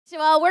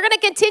Well, we're going to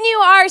continue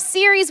our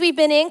series we've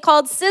been in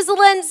called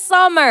Sizzlin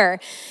Summer.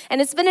 And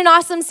it's been an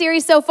awesome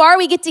series so far.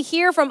 We get to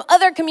hear from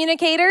other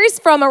communicators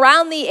from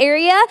around the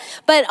area,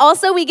 but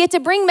also we get to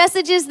bring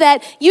messages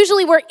that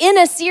usually we're in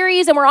a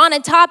series and we're on a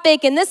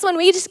topic. And this one,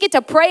 we just get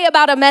to pray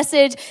about a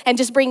message and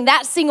just bring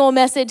that single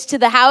message to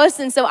the house.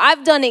 And so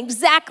I've done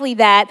exactly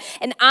that.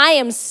 And I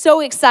am so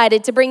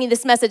excited to bring you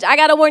this message. I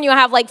got to warn you, I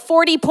have like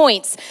 40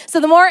 points.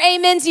 So the more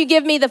amens you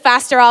give me, the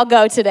faster I'll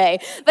go today.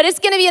 But it's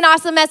going to be an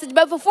awesome message.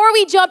 But before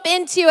we jump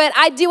into it,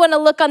 I do want to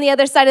look on the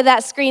other side of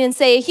that screen and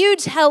say a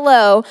huge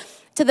hello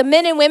to the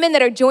men and women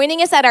that are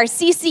joining us at our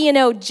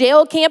CCNO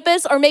jail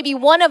campus, or maybe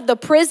one of the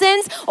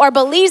prisons, or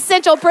Belize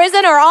Central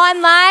Prison, or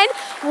online.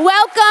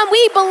 Welcome.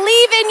 We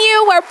believe in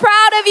you. We're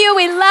proud of you.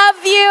 We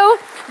love you.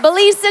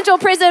 Belize Central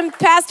Prison,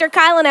 Pastor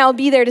Kyle and I will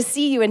be there to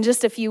see you in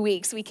just a few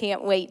weeks. We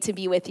can't wait to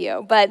be with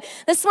you. But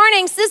this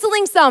morning,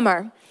 Sizzling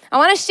Summer, I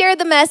want to share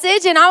the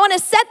message, and I want to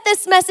set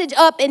this message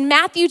up in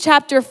Matthew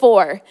chapter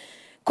 4.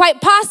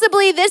 Quite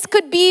possibly, this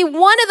could be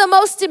one of the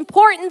most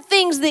important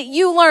things that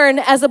you learn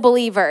as a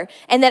believer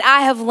and that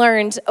I have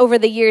learned over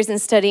the years in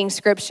studying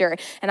Scripture.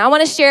 And I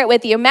want to share it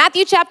with you.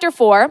 Matthew chapter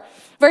 4,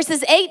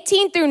 verses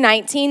 18 through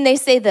 19, they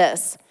say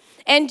this.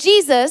 And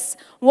Jesus,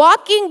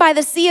 walking by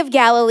the Sea of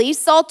Galilee,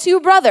 saw two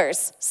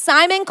brothers,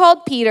 Simon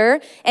called Peter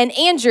and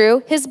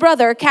Andrew, his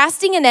brother,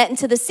 casting a net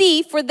into the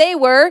sea, for they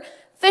were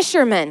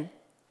fishermen.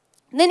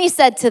 Then he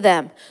said to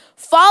them,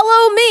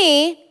 "Follow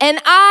me, and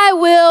I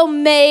will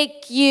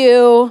make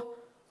you"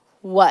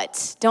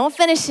 what? Don't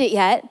finish it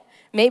yet.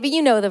 Maybe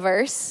you know the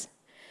verse.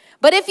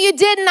 But if you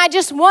didn't, I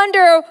just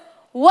wonder,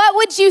 what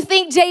would you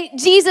think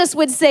Jesus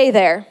would say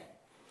there?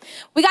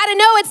 We got to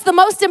know it's the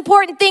most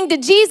important thing to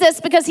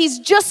Jesus because he's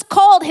just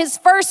called his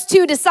first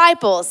two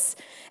disciples.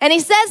 And he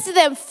says to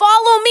them,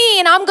 "Follow me,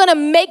 and I'm going to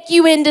make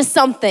you into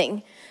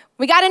something."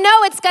 We got to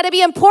know it's got to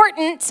be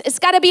important. It's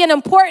got to be an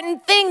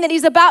important thing that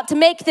he's about to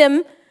make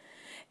them.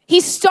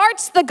 He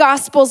starts the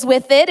Gospels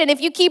with it, and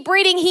if you keep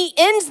reading, he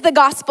ends the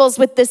Gospels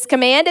with this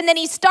command, and then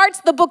he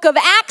starts the book of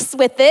Acts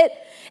with it,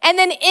 and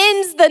then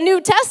ends the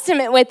New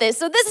Testament with it.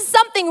 So this is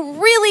something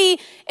really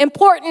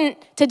important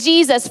to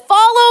Jesus.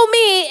 Follow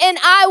me, and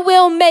I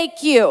will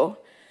make you.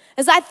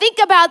 As I think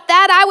about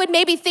that, I would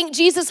maybe think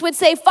Jesus would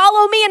say,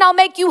 follow me, and I'll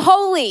make you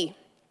holy.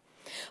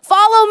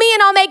 Follow me,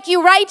 and I'll make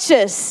you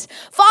righteous.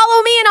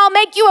 Follow me, and I'll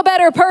make you a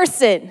better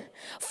person.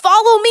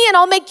 Follow me, and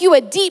I'll make you a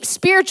deep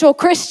spiritual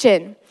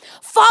Christian.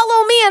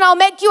 Follow me, and I'll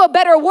make you a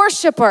better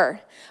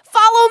worshiper.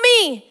 Follow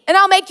me, and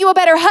I'll make you a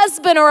better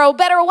husband or a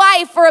better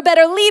wife or a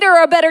better leader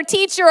or a better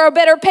teacher or a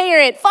better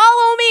parent.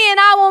 Follow me, and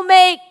I will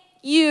make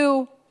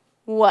you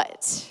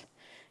what?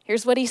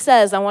 Here's what he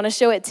says. I want to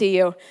show it to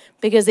you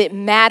because it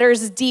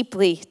matters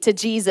deeply to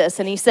Jesus.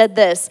 And he said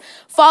this,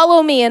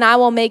 "Follow me, and I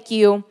will make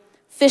you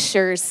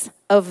fishers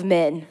of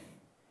men."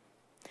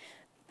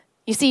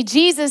 You see,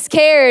 Jesus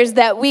cares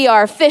that we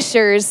are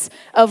fishers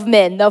of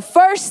men. The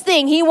first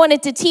thing he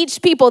wanted to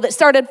teach people that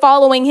started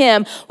following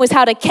him was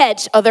how to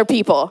catch other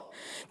people.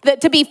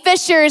 That to be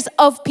fishers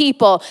of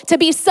people, to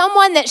be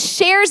someone that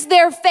shares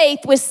their faith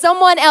with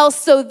someone else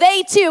so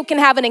they too can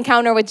have an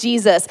encounter with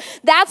Jesus.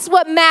 That's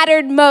what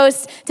mattered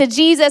most to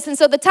Jesus. And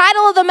so the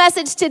title of the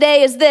message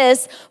today is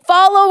this,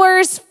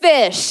 Followers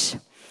Fish.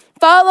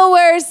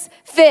 Followers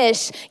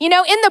fish. You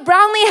know, in the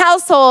Brownlee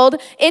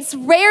household, it's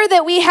rare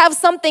that we have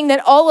something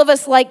that all of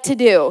us like to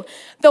do.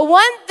 The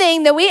one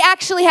thing that we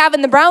actually have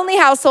in the Brownlee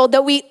household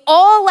that we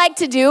all like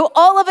to do,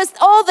 all of us,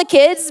 all the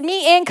kids,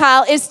 me and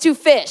Kyle, is to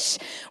fish.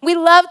 We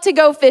love to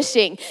go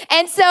fishing.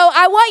 And so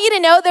I want you to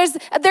know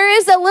there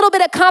is a little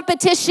bit of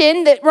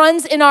competition that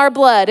runs in our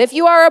blood. If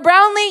you are a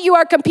Brownlee, you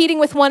are competing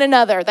with one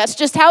another. That's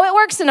just how it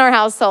works in our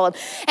household.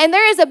 And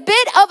there is a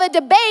bit of a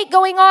debate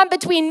going on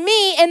between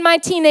me and my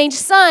teenage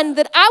son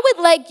that I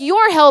would like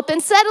your help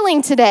in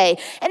settling today.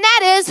 And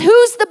that is,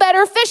 who's the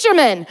better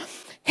fisherman?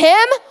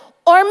 Him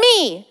or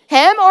me?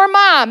 Him or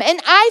mom? And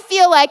I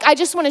feel like I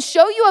just want to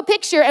show you a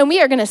picture and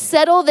we are going to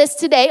settle this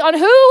today on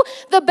who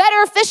the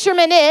better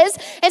fisherman is.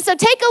 And so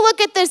take a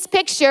look at this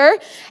picture.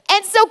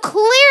 And so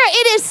clear,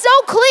 it is so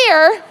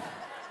clear.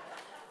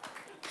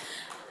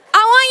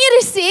 I want you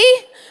to see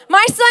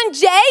my son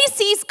Jace,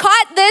 he's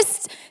caught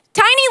this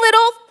tiny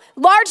little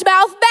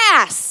largemouth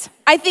bass,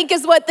 I think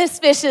is what this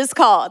fish is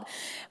called.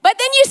 But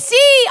then you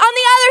see on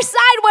the other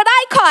side what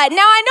I caught.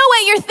 Now, I know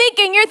what you're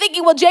thinking. You're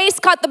thinking, well,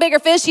 Jace caught the bigger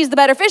fish. He's the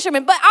better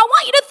fisherman. But I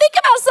want you to think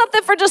about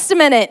something for just a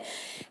minute.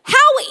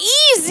 How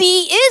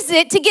easy is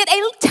it to get a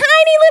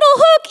tiny little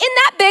hook in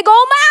that big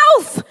old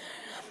mouth?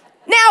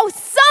 Now,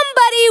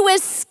 somebody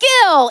with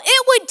skill,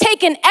 it would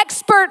take an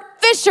expert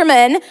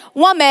fisherman,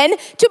 woman,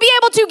 to be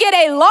able to get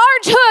a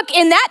large hook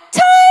in that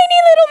tiny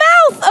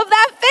little mouth of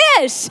that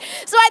fish.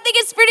 So I think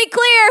it's pretty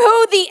clear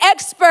who the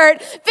expert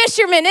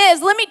fisherman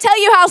is. Let me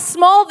tell you how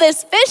small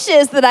this fish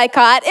is that I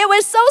caught. It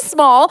was so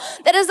small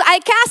that as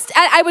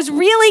I was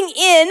reeling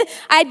in,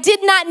 I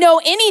did not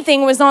know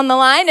anything was on the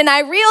line, and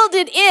I reeled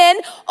it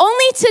in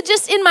only to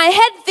just in my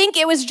head think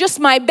it was just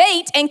my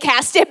bait and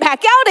cast it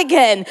back out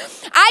again.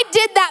 I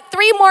did that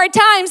 3 more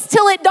times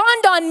till it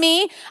dawned on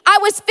me I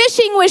was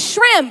fishing with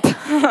shrimp.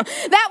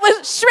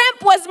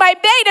 Shrimp was my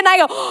bait. And I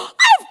go,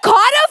 I've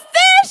caught a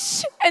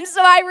fish. And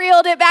so I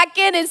reeled it back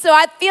in. And so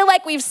I feel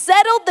like we've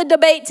settled the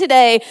debate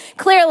today.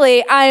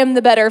 Clearly, I am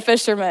the better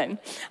fisherman.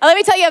 Let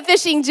me tell you a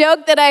fishing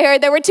joke that I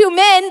heard. There were 2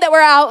 men that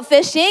were out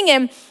fishing,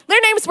 and their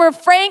names were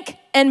Frank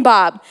and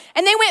Bob.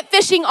 And they went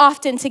fishing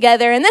often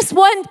together. And this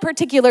one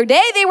particular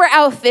day, they were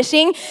out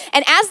fishing.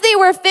 And as they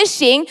were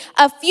fishing,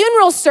 a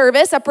funeral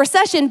service, a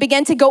procession,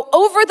 began to go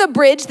over the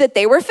bridge that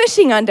they were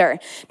fishing under.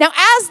 Now,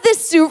 as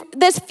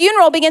this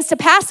funeral begins to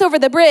pass over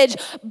the bridge,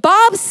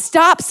 Bob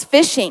stops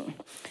fishing.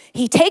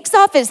 He takes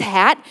off his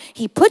hat,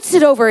 he puts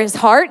it over his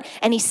heart,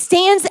 and he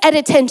stands at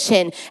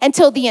attention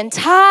until the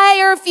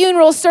entire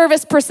funeral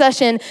service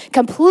procession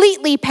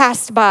completely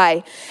passed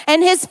by.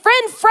 And his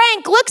friend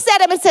Frank looks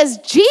at him and says,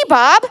 "Gee,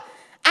 Bob,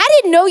 I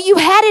didn't know you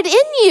had it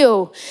in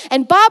you."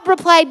 And Bob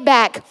replied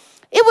back,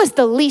 "It was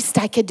the least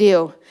I could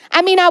do.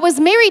 I mean, I was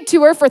married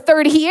to her for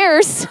 30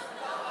 years.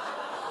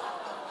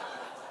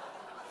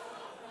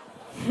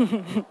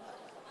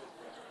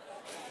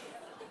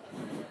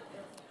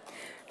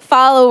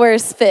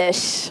 Followers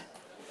fish.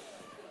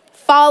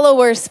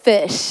 Followers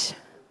fish.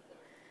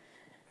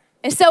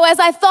 And so as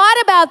I thought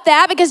about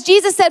that, because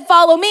Jesus said,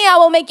 "Follow me, I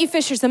will make you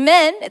fishers of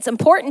men." It's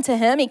important to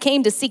him. He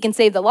came to seek and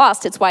save the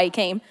lost. It's why he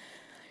came.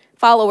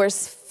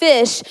 Followers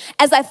fish.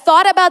 As I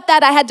thought about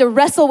that, I had to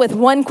wrestle with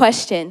one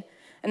question.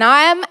 And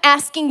I am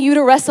asking you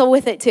to wrestle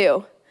with it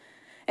too.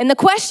 And the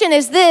question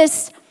is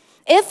this: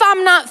 if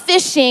I'm not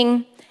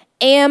fishing,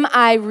 am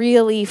I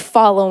really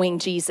following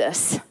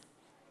Jesus?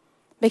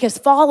 Because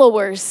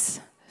followers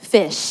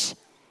fish.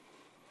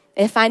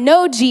 If I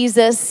know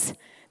Jesus,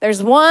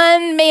 there's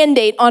one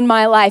mandate on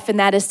my life, and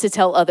that is to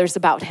tell others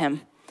about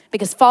him.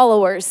 Because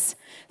followers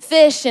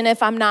fish, and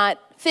if I'm not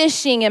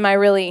fishing, am I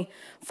really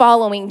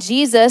following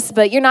Jesus?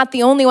 But you're not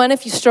the only one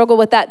if you struggle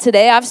with that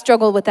today. I've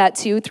struggled with that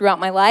too throughout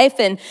my life,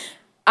 and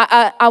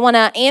I want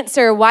to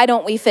answer, why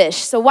don't we fish?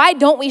 So why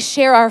don't we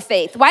share our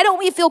faith? Why don't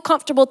we feel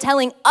comfortable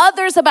telling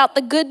others about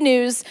the good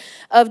news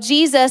of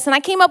Jesus? And I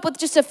came up with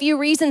just a few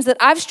reasons that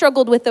I've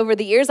struggled with over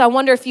the years. I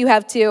wonder if you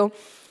have too.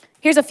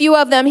 Here's a few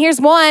of them. Here's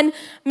one.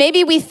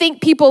 Maybe we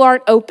think people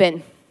aren't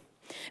open.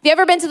 Have you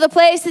ever been to the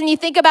place and you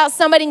think about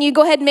somebody and you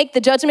go ahead and make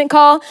the judgment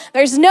call?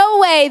 There's no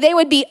way they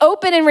would be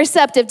open and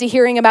receptive to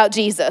hearing about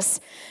Jesus.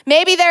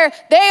 Maybe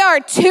they are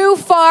too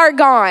far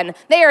gone.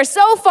 They are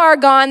so far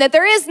gone that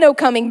there is no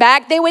coming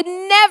back. They would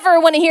never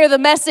want to hear the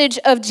message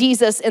of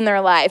Jesus in their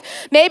life.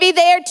 Maybe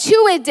they are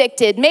too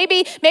addicted.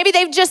 Maybe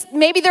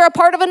they're a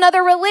part of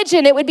another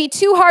religion. It would be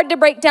too hard to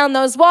break down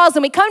those walls.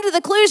 And we come to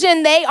the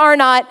conclusion they are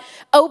not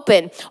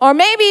open. Or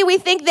maybe we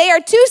think they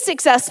are too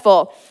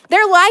successful.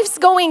 Their life's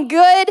going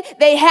good.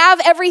 They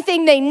have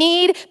everything they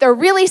need. They're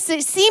really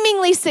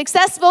seemingly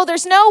successful.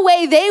 There's no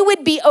way they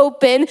would be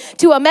open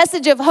to a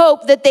message of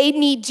hope that they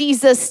need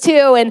Jesus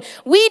too. And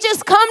we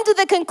just come to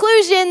the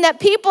conclusion that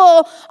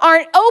people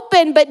aren't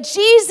open, but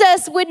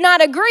Jesus would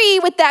not agree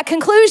with that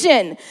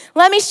conclusion.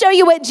 Let me show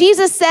you what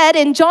Jesus said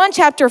in John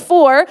chapter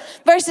 4,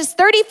 verses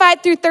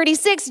 35 through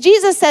 36.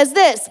 Jesus says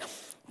this: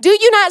 "Do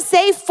you not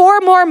say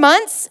 4 more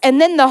months and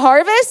then the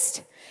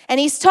harvest?" And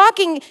he's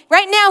talking,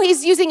 right now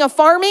he's using a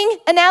farming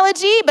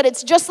analogy, but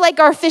it's just like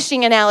our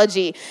fishing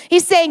analogy.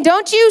 He's saying,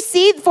 don't you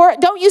say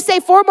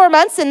 4 more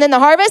months and then the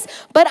harvest?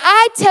 But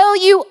I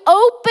tell you,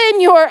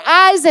 open your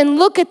eyes and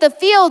look at the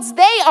fields.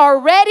 They are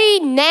ready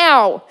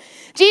now.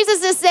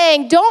 Jesus is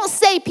saying, don't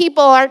say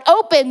people aren't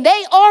open.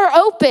 They are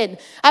open.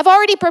 I've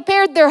already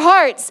prepared their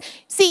hearts.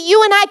 See,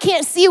 you and I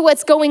can't see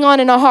what's going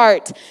on in a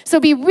heart. So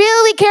be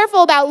really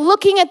careful about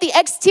looking at the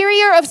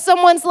exterior of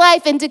someone's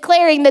life and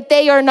declaring that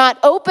they are not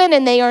open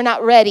and they are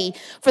not ready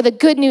for the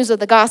good news of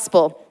the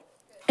gospel.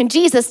 And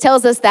Jesus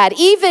tells us that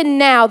even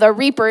now the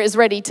reaper is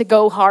ready to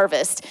go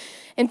harvest.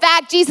 In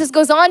fact, Jesus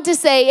goes on to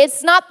say,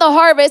 it's not the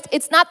harvest,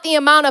 it's not the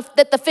amount of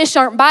that the fish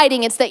aren't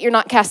biting, it's that you're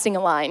not casting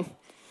a line.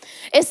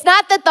 It's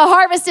not that the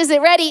harvest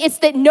isn't ready. It's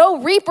that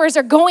no reapers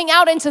are going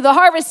out into the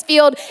harvest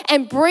field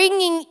and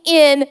bringing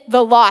in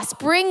the loss,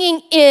 bringing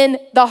in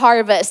the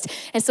harvest.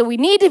 And so we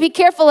need to be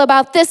careful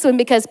about this one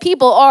because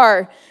people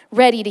are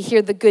ready to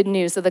hear the good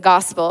news of the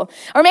gospel.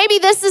 Or maybe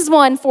this is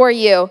one for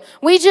you.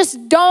 We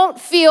just don't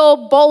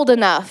feel bold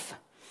enough.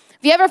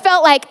 Have you ever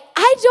felt like,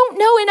 I don't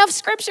know enough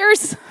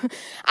scriptures?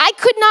 I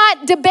could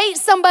not debate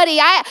somebody.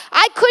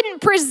 I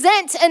couldn't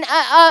present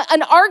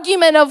an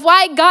argument of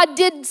why God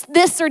did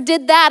this or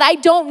did that. I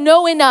don't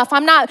know enough.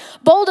 I'm not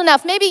bold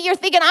enough. Maybe you're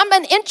thinking, I'm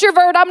an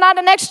introvert. I'm not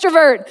an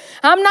extrovert.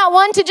 I'm not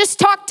one to just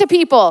talk to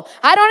people.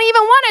 I don't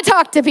even want to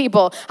talk to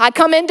people. I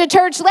come into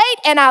church late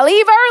and I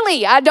leave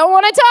early. I don't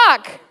want to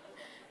talk.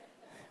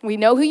 We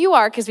know who you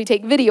are because we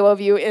take video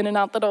of you in and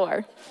out the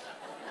door.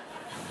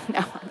 No,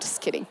 I'm just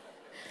kidding.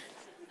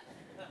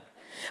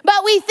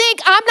 But we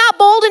think, I'm not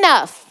bold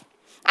enough.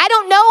 I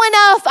don't know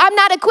enough. I'm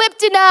not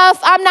equipped enough.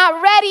 I'm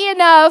not ready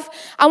enough.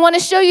 I want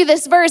to show you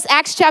this verse,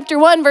 Acts chapter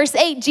 1, verse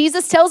 8.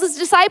 Jesus tells his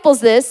disciples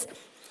this.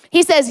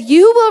 He says,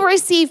 you will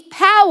receive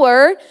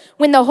power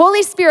when the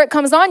Holy Spirit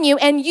comes on you,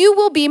 and you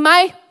will be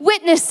my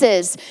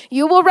witnesses.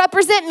 You will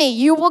represent me.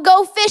 You will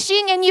go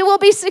fishing and you will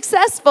be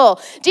successful.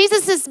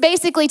 Jesus is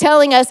basically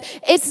telling us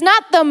it's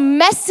not the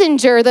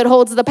messenger that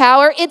holds the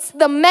power, it's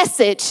the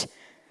message.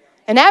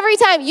 And every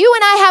time you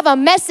and I have a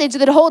message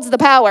that holds the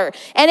power,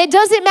 and it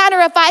doesn't matter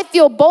if I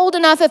feel bold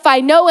enough, if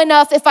I know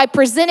enough, if I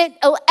present it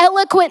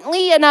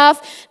eloquently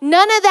enough,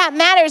 none of that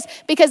matters,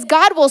 because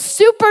God will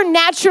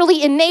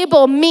supernaturally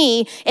enable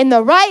me in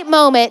the right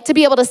moment to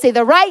be able to say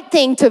the right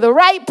thing to the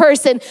right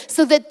person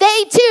so that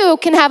they too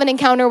can have an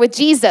encounter with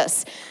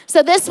Jesus.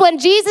 So this one,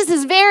 Jesus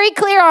is very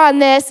clear on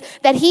this,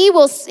 that he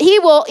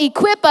will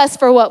equip us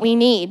for what we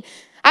need.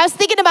 I was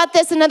thinking about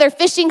this, another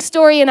fishing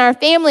story in our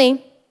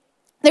family.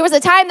 There was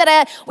a time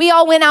that we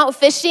all went out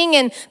fishing,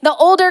 and the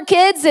older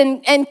kids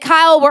and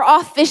Kyle were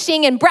off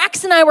fishing, and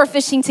Brax and I were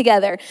fishing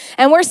together.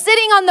 And we're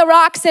sitting on the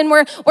rocks and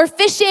we're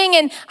fishing,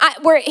 and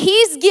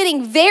he's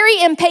getting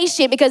very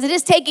impatient because it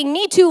is taking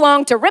me too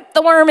long to rip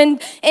the worm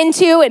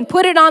into and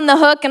put it on the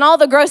hook and all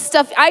the gross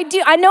stuff.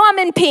 I know I'm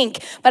in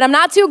pink, but I'm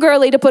not too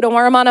girly to put a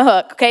worm on a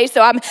hook, okay? So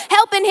I'm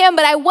helping him,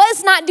 but I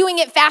was not doing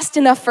it fast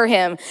enough for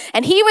him.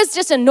 And he was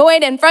just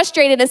annoyed and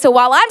frustrated. And so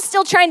while I'm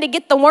still trying to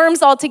get the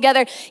worms all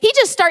together, he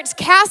just starts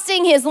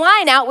casting his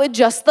line out with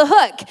just the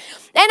hook. And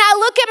I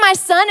look at my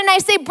son and I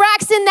say,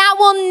 Braxton, that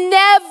will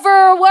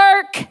never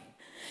work.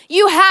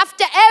 You have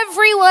to,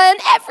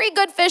 every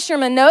good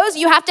fisherman knows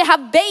you have to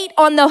have bait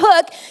on the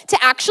hook to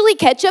actually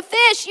catch a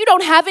fish. You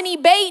don't have any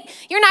bait,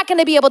 you're not going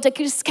to be able to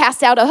just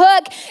cast out a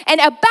hook. And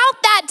about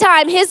that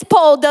time, his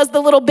pole does the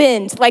little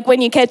bend, like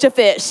when you catch a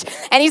fish.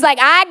 And he's like,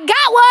 I got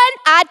one,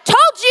 I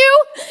told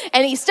you.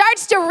 And he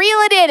starts to reel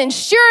it in, and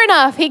sure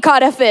enough, he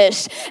caught a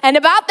fish. And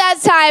about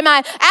that time,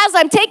 as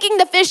I'm taking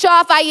the fish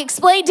off, I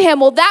explained to him,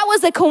 well, that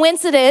was a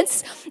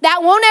coincidence. That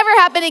won't ever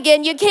happen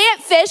again. You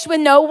can't fish with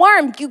no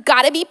worm. You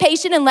got to be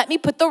patient and let me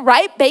put the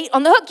right bait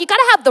on the hook. You got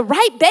to have the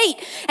right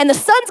bait, and the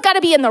sun's got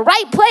to be in the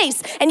right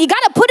place, and you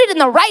got to put it in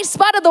the right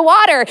spot of the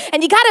water,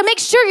 and you got to make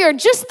sure you're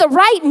just the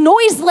right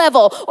noise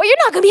level, or you're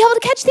not going to be able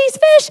to catch these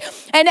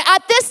fish. And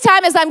at this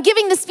time, as I'm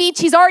giving the speech,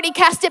 he's already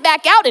cast it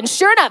back out, and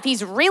sure enough,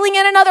 he's reeling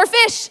in another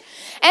fish.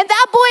 And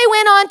that boy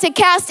went on to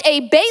cast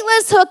a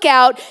baitless hook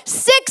out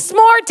 6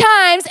 more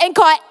times and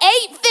caught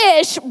 8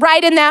 fish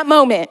right in that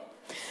moment.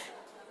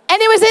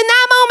 And it was in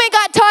that moment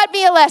God taught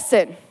me a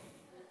lesson.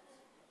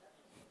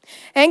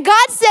 And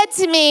God said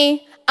to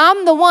me,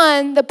 I'm the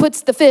one that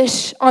puts the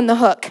fish on the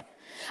hook.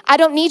 I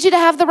don't need you to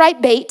have the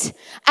right bait.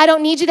 I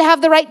don't need you to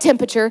have the right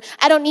temperature.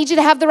 I don't need you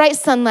to have the right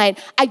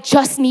sunlight. I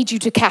just need you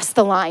to cast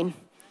the line.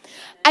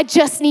 I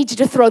just need you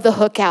to throw the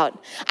hook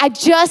out. I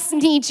just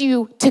need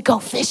you to go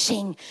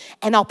fishing,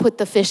 and I'll put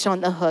the fish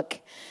on the hook.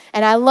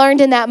 And I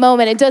learned in that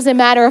moment, it doesn't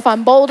matter if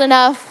I'm bold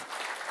enough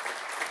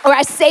or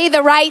I say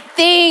the right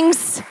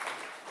things.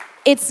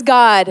 It's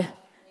God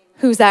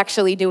who's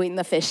actually doing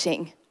the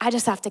fishing. I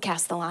just have to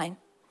cast the line.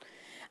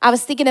 I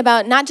was thinking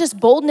about not just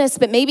boldness,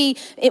 but maybe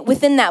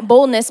within that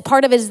boldness,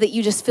 part of it is that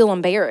you just feel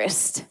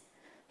embarrassed. Have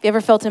you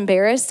ever felt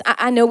embarrassed?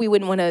 I know we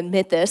wouldn't want to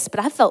admit this,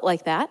 but I felt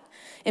like that.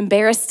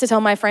 Embarrassed to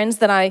tell my friends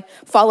that I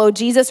follow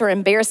Jesus, or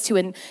embarrassed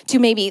to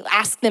maybe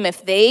ask them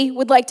if they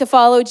would like to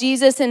follow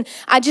Jesus. And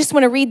I just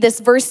want to read this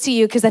verse to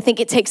you because I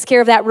think it takes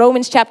care of that.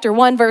 Romans chapter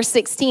 1, verse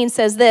 16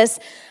 says this,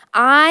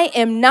 I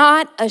am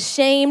not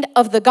ashamed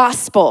of the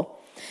gospel,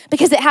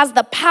 because it has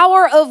the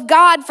power of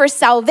God for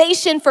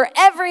salvation for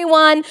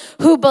everyone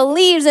who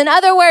believes. In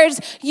other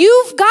words,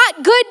 you've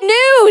got good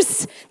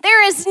news.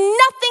 There is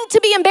nothing to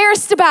be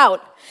embarrassed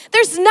about.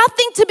 There's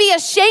nothing to be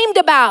ashamed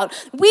about.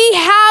 We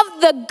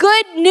have the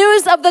good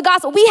news of the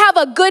gospel. We have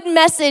a good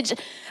message.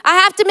 I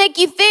have to make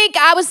you think.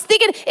 I was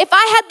thinking, if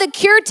I had the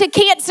cure to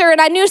cancer and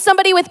I knew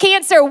somebody with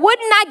cancer,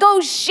 wouldn't I go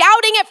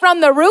shouting it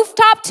from the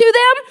rooftop to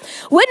them?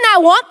 Wouldn't I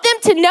want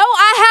them to know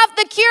I have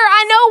the cure?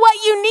 I know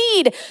what you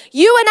need.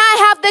 You and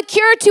I have the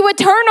cure to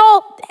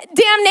eternal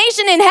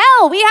damnation in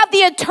hell. We have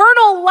the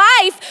eternal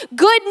life,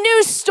 good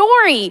news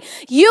story.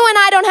 You and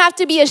I don't have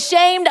to be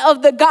ashamed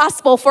of the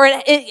gospel, for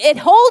it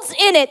holds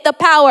in it the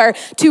power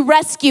to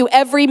rescue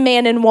every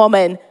man and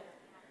woman.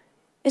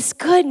 It's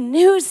good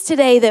news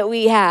today that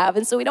we have.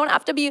 And so we don't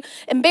have to be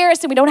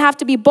embarrassed, and we don't have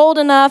to be bold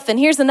enough. And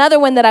here's another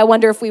one that I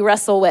wonder if we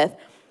wrestle with.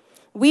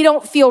 We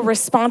don't feel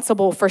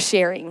responsible for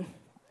sharing.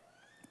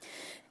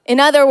 In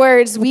other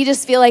words, we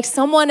just feel like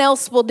someone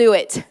else will do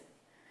it.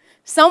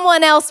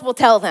 Someone else will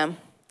tell them.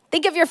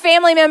 Think of your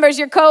family members,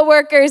 your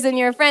coworkers, and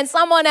your friends.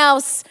 Someone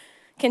else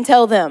can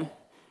tell them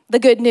the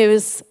good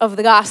news of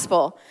the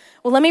gospel.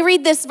 Well, let me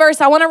read this verse.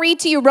 I want to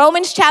read to you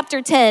Romans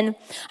chapter 10.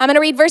 I'm going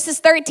to read verses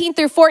 13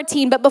 through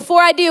 14. But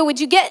before I do, would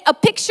you get a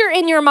picture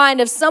in your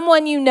mind of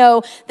someone you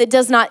know that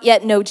does not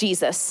yet know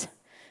Jesus?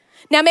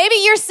 Now, maybe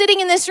you're sitting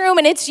in this room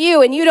and it's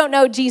you and you don't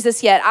know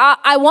Jesus yet.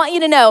 I want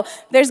you to know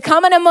there's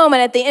coming a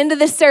moment at the end of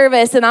this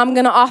service, and I'm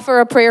going to offer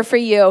a prayer for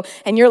you,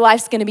 and your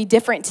life's going to be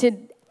different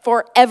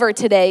forever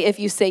today if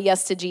you say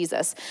yes to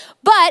Jesus.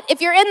 But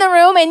if you're in the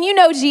room and you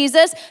know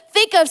Jesus,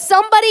 think of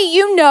somebody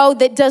you know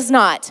that does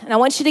not. And I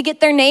want you to get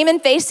their name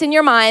and face in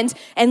your mind,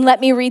 and let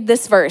me read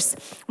this verse.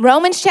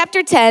 Romans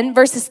chapter 10,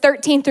 verses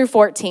 13 through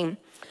 14.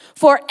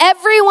 For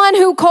everyone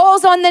who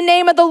calls on the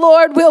name of the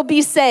Lord will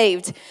be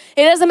saved.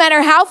 It doesn't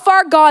matter how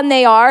far gone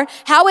they are,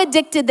 how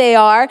addicted they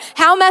are,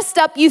 how messed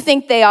up you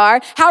think they are,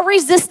 how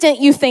resistant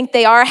you think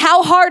they are,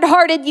 how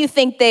hard-hearted you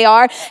think they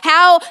are,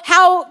 how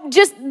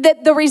just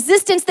the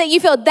resistance that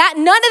you feel, that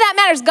none of that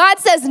matters. God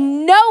says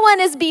no one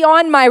is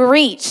beyond my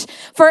reach.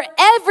 For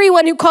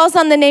everyone who calls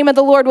on the name of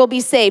the Lord will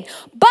be saved.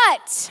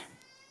 But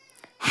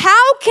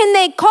how can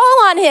they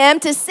call on him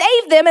to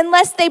save them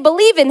unless they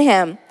believe in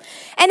him?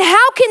 And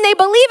how can they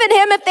believe in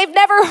him if they've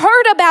never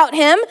heard about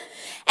him?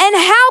 And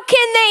how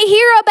can they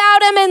hear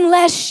about him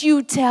unless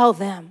you tell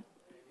them?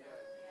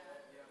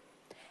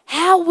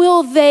 How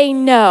will they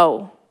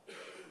know?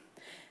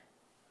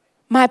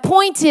 My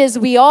point is,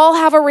 we all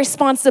have a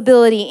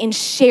responsibility in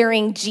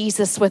sharing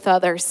Jesus with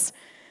others.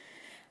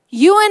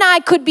 You and I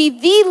could be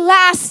the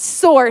last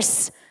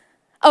source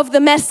of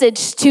the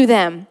message to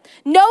them.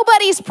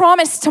 Nobody's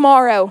promised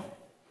tomorrow,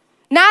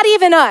 not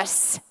even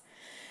us.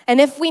 And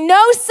if we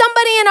know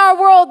somebody in our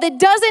world that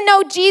doesn't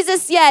know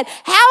Jesus yet,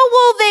 how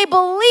will they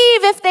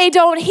believe if they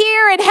don't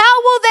hear? And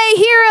how will they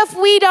hear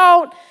if we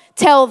don't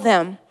tell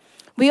them?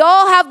 We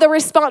all have the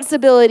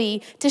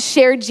responsibility to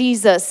share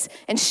Jesus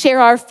and share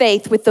our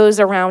faith with those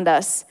around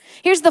us.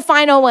 Here's the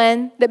final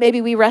one that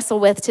maybe we wrestle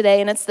with today,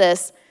 and it's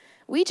this.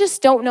 We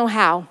just don't know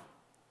how.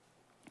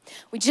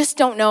 We just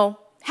don't know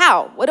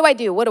how. What do I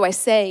do? What do I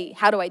say?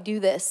 How do I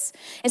do this?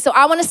 And so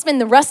I want to spend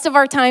the rest of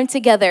our time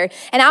together,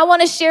 and I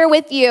want to share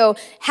with you,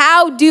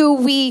 how do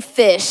we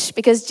fish?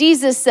 Because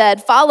Jesus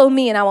said, follow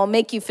me and I will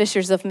make you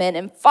fishers of men,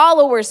 and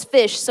followers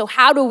fish. So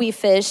how do we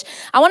fish?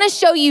 I want to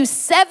show you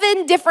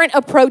 7 different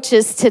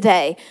approaches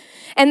today.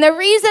 And the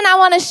reason I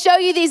want to show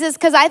you these is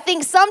because I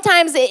think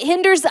sometimes it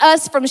hinders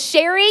us from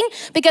sharing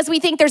because we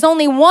think there's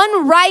only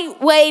one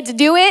right way to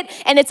do it,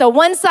 and it's a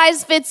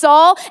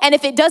one-size-fits-all, and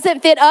if it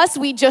doesn't fit us,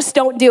 we just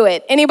don't do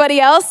it. Anybody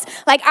else?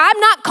 Like, I'm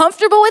not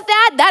comfortable with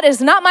that. That is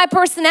not my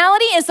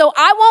personality, and so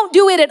I won't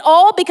do it at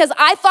all because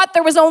I thought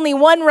there was only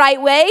one right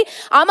way.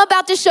 I'm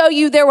about to show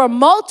you there were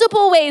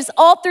multiple ways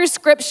all through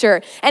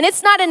Scripture, and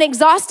it's not an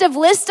exhaustive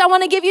list I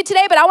want to give you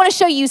today, but I want to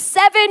show you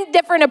 7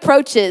 different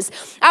approaches.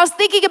 I was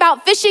thinking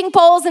about fishing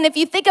poles. And if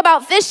you think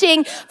about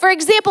fishing, for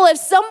example, if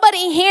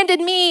somebody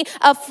handed me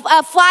a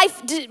fly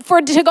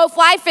to go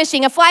fly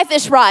fishing, a fly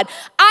fish rod,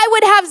 I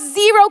would have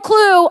 0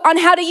 clue on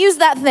how to use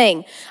that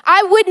thing.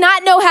 I would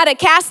not know how to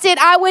cast it.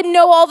 I wouldn't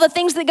know all the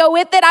things that go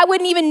with it. I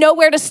wouldn't even know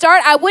where to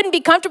start. I wouldn't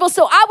be comfortable,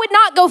 so I would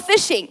not go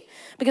fishing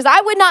because I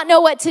would not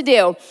know what to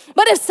do.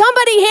 But if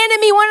somebody handed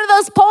me one of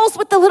those poles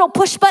with the little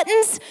push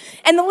buttons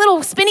and the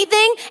little spinny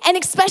thing, and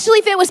especially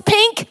if it was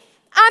pink,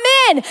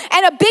 I'm in.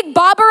 And a big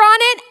bobber on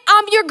it,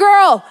 I'm your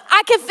girl.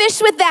 I can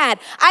fish with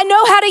that. I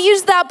know how to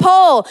use that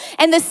pole.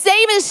 And the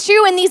same is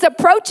true in these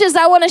approaches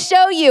I want to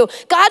show you.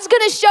 God's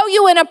going to show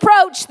you an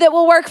approach that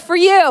will work for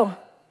you.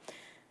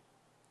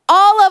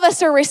 All of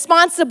us are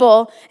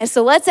responsible. And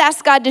so let's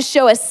ask God to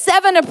show us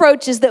 7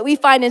 approaches that we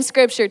find in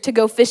Scripture to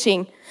go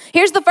fishing.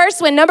 Here's the first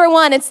one. Number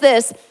 1, it's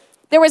this.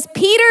 There was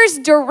Peter's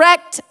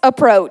direct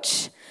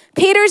approach.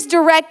 Peter's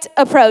direct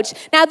approach.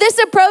 Now, this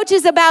approach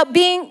is about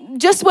being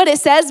just what it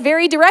says,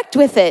 very direct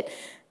with it.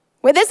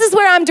 Well, this is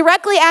where I'm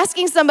directly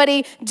asking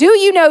somebody, do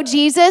you know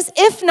Jesus?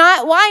 If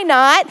not, why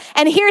not?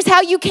 And here's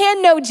how you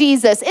can know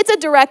Jesus. It's a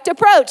direct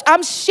approach.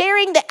 I'm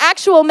sharing the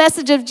actual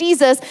message of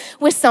Jesus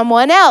with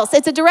someone else.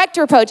 It's a direct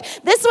approach.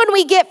 This one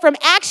we get from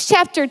Acts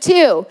chapter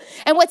 2.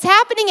 And what's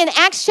happening in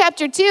Acts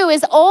chapter 2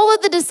 is all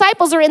of the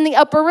disciples are in the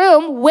upper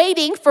room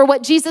waiting for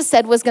what Jesus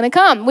said was going to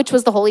come, which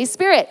was the Holy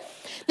Spirit.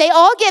 They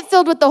all get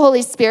filled with the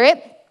Holy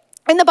Spirit.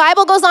 And the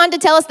Bible goes on to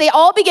tell us they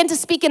all begin to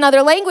speak in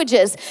other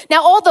languages.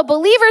 Now, all the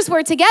believers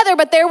were together,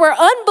 but there were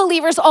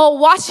unbelievers all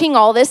watching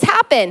all this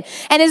happen.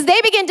 And as they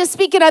began to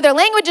speak in other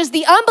languages,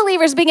 the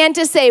unbelievers began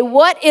to say,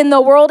 what in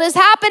the world is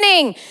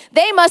happening?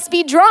 They must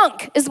be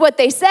drunk, is what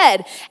they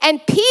said.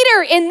 And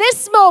Peter, in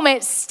this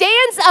moment,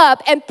 stands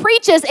up and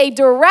preaches a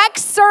direct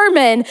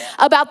sermon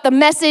about the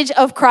message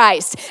of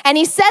Christ. And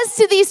he says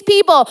to these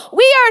people,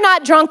 we are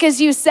not drunk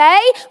as you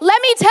say.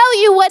 Let me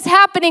tell you what's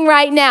happening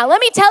right now. Let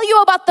me tell you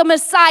about the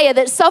Messiah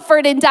that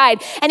suffered and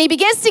died. And he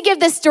begins to give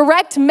this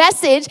direct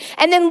message.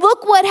 And then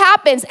look what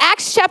happens.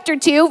 Acts chapter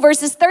 2,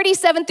 verses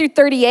 37 through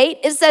 38.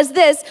 It says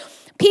this,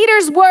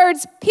 Peter's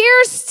words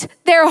pierced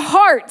their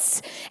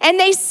hearts. And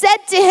they said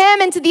to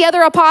him and to the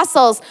other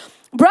apostles,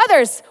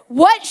 brothers,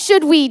 what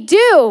should we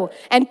do?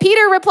 And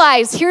Peter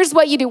replies, here's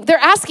what you do. They're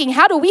asking,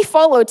 how do we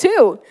follow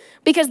too?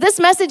 Because this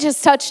message has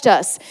touched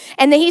us.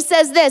 And then he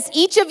says this,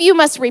 each of you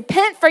must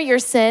repent for your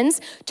sins,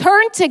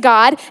 turn to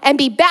God, and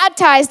be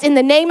baptized in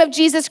the name of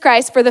Jesus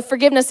Christ for the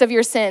forgiveness of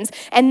your sins.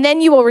 And then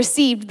you will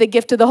receive the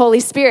gift of the Holy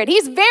Spirit.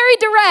 He's very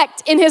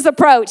direct in his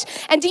approach.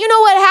 And do you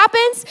know what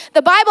happens?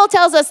 The Bible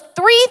tells us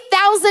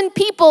 3,000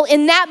 people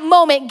in that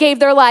moment gave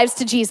their lives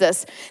to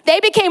Jesus. They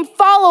became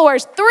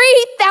followers,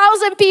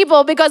 3,000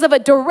 people because of a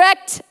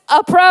direct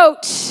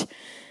approach.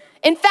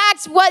 In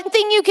fact, one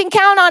thing you can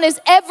count on is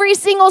every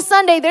single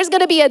Sunday, there's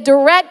going to be a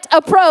direct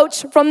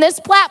approach from this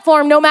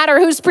platform, no matter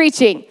who's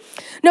preaching.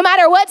 No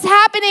matter what's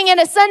happening in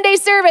a Sunday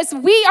service,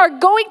 we are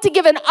going to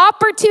give an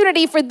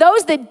opportunity for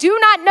those that do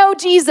not know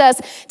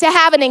Jesus to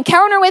have an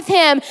encounter with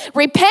him,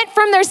 repent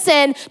from their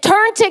sin,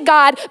 turn to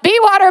God, be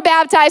water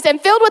baptized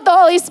and filled with the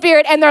Holy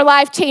Spirit, and their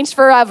life changed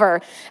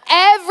forever.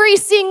 Every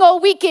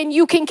single weekend,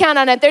 you can count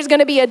on it. There's going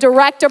to be a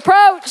direct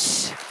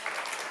approach.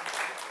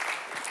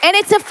 And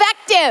it's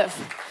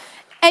effective.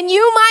 And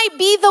you might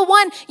be the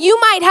one, you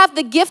might have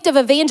the gift of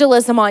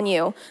evangelism on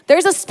you.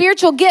 There's a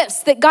spiritual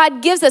gifts that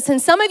God gives us.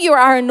 And some of you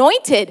are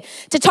anointed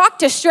to talk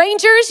to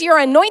strangers. You're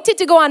anointed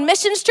to go on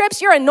mission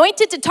trips. You're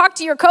anointed to talk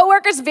to your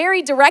coworkers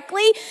very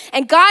directly.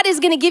 And God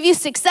is going to give you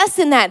success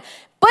in that.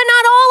 But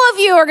not all of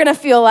you are going to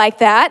feel like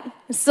that.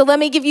 So let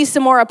me give you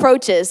some more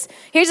approaches.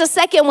 Here's a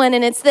second one,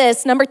 and it's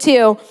this. Number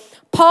 2,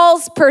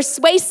 Paul's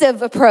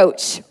persuasive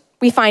approach.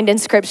 We find in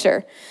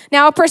scripture.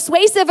 Now, a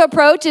persuasive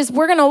approach is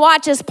we're going to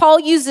watch as Paul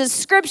uses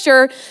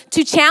scripture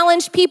to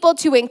challenge people,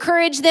 to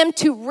encourage them,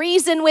 to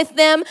reason with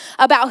them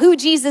about who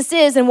Jesus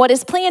is and what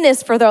his plan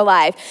is for their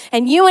life.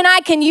 And you and I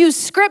can use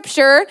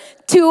scripture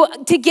to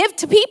give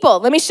to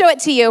people. Let me show it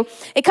to you.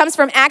 It comes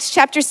from Acts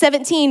chapter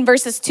 17,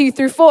 verses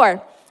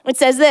 2-4. It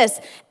says this,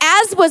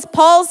 as was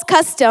Paul's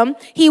custom,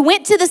 he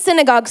went to the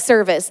synagogue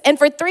service, and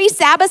for 3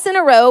 Sabbaths in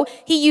a row,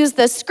 he used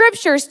the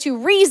scriptures to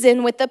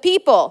reason with the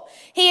people.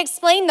 He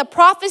explained the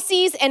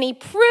prophecies, and he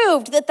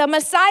proved that the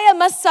Messiah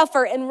must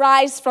suffer and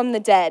rise from the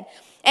dead.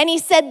 And he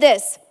said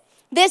this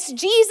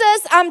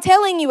Jesus I'm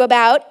telling you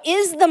about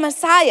is the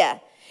Messiah.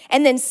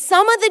 And then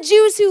some of the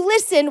Jews who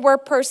listened were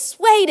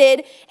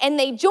persuaded, and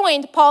they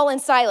joined Paul and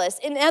Silas.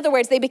 In other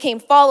words, they became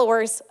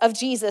followers of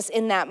Jesus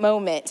in that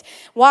moment.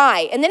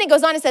 Why? And then it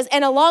goes on and says,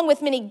 and along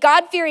with many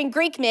God-fearing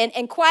Greek men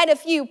and quite a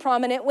few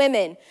prominent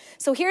women.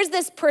 So here's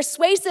this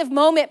persuasive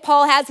moment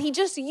Paul has. He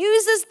just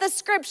uses the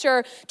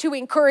scripture to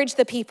encourage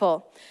the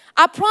people.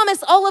 I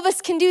promise all of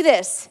us can do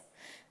this.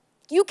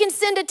 You can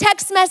send a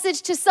text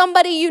message to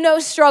somebody you know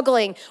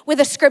struggling with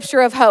a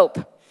scripture of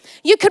hope.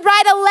 You could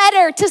write a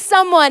letter to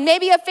someone,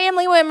 maybe a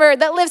family member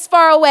that lives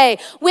far away,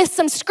 with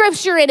some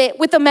scripture in it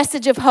with a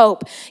message of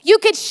hope. You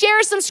could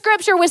share some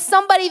scripture with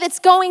somebody that's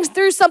going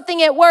through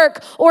something at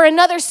work, or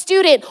another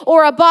student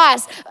or a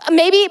boss.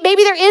 Maybe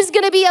there is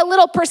going to be a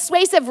little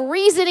persuasive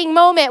reasoning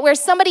moment where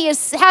somebody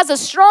has a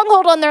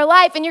stronghold on their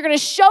life, and you're going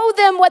to show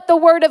them what the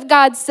word of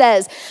God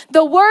says.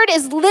 The word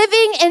is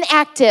living and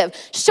active,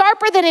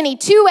 sharper than any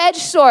two-edged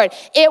sword.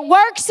 It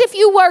works if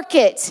you work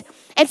it.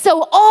 And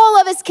so all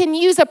of us can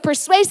use a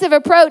persuasive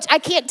approach. I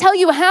can't tell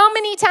you how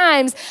many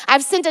times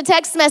I've sent a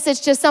text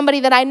message to somebody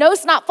that I know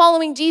is not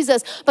following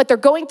Jesus, but they're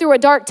going through a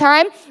dark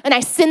time, and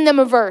I send them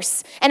a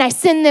verse, and I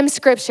send them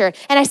scripture,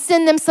 and I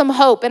send them some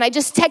hope, and I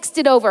just text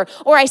it over,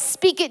 or I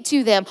speak it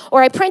to them,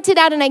 or I print it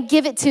out and I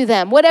give it to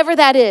them, whatever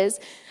that is.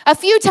 A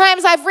few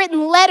times I've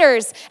written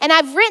letters, and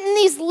I've written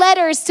these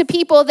letters to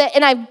people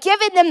and I've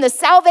given them the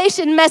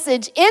salvation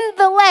message in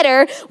the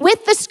letter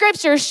with the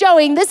scripture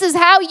showing this is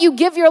how you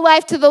give your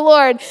life to the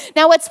Lord.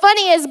 Now, what's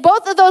funny is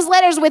both of those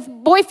letters with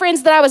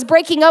boyfriends that I was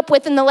breaking up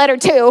with in the letter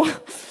too.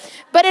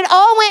 But it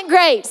all went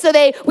great. So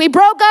we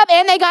broke up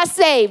and they got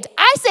saved.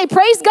 I say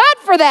praise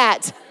God for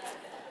that.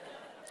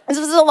 This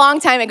was a long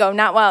time ago,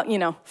 not well,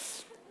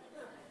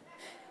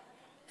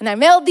 And I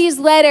mailed these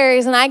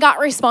letters and I got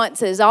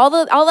responses. All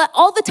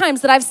the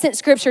times that I've sent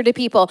scripture to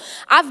people,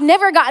 I've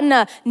never gotten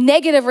a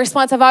negative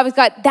response. I've always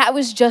got, that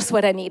was just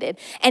what I needed.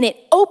 And it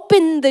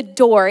opened the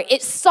door.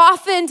 It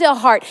softened a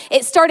heart.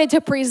 It started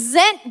to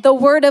present the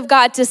word of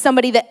God to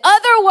somebody that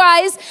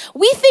otherwise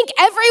we think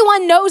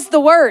everyone knows the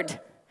word.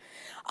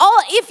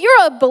 If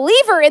you're a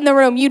believer in the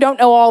room, you don't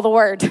know all the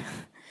word.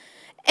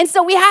 And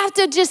so we have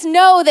to just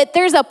know that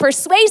there's a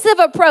persuasive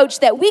approach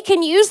that we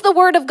can use the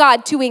word of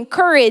God to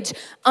encourage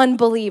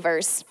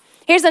unbelievers.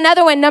 Here's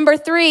another one, number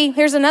 3.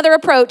 Here's another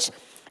approach,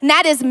 and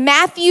that is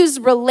Matthew's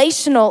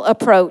relational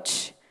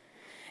approach.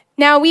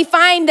 Now, we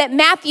find that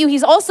Matthew,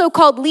 he's also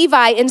called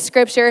Levi in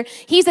scripture.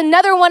 He's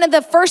another one of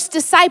the first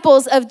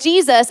disciples of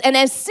Jesus. And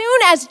as soon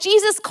as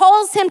Jesus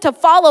calls him to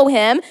follow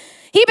him,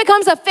 he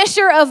becomes a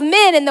fisher of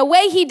men. And the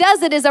way he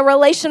does it is a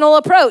relational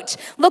approach.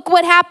 Look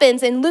what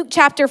happens in Luke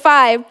chapter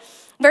 5.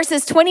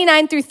 Verses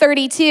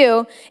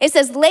 29-32, it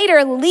says,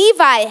 later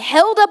Levi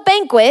held a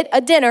banquet,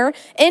 a dinner,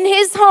 in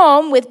his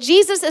home with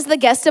Jesus as the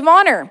guest of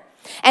honor.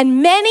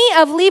 And many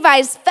of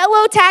Levi's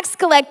fellow tax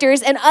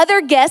collectors and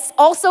other guests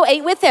also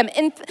ate with him.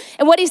 And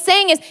what he's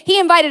saying is he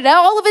invited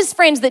all of his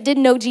friends that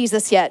didn't know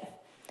Jesus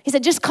yet. He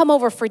said, just come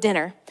over for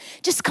dinner.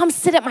 Just come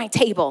sit at my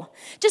table.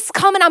 Just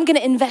come and I'm going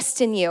to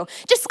invest in you.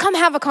 Just come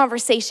have a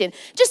conversation.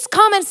 Just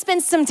come and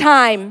spend some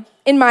time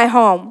in my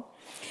home.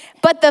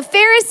 But the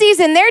Pharisees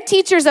and their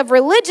teachers of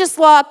religious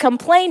law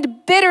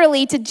complained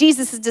bitterly to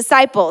Jesus'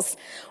 disciples.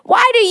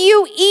 Why do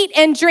you eat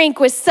and drink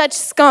with such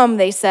scum,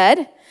 they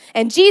said.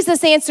 And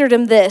Jesus answered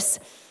them this,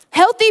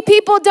 healthy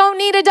people don't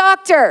need a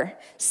doctor.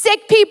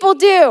 Sick people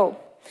do.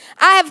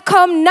 I have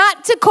come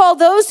not to call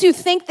those who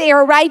think they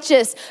are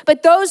righteous,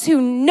 but those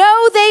who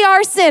know they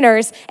are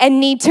sinners and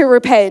need to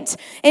repent.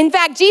 In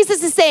fact,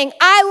 Jesus is saying,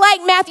 I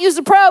like Matthew's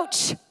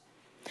approach.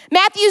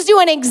 Matthew's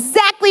doing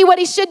exactly what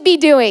he should be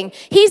doing.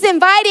 He's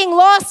inviting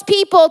lost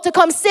people to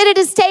come sit at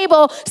his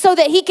table so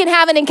that they can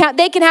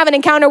have an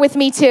encounter with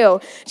me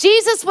too.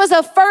 Jesus was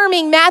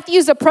affirming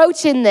Matthew's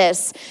approach in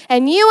this.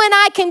 And you and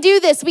I can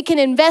do this. We can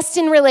invest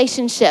in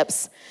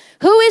relationships.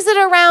 Who is it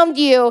around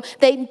you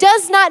that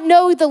does not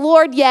know the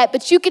Lord yet,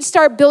 but you could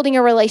start building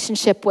a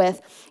relationship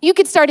with? You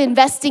could start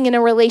investing in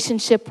a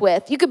relationship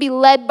with. You could be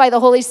led by the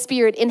Holy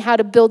Spirit in how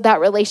to build that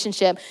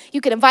relationship.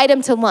 You could invite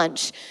them to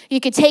lunch. You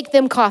could take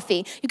them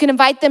coffee. You can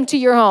invite them to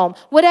your home.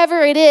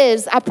 Whatever it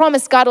is, I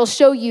promise God will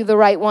show you the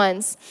right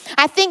ones.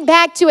 I think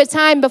back to a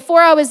time before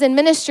I was in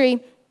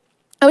ministry.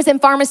 I was in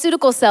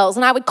pharmaceutical sales,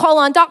 and I would call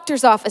on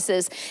doctor's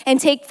offices and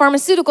take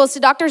pharmaceuticals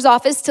to doctor's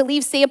office to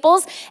leave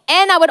samples.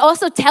 And I would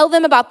also tell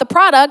them about the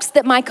products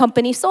that my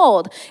company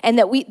sold and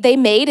that they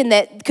made and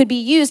that could be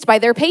used by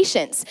their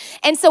patients.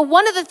 And so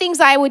one of the things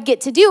I would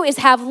get to do is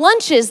have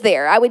lunches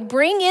there. I would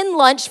bring in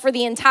lunch for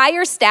the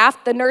entire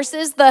staff, the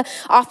nurses, the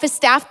office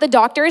staff, the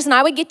doctors, and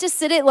I would get to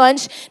sit at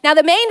lunch. Now,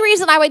 the main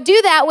reason I would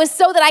do that was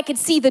so that I could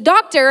see the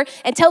doctor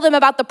and tell them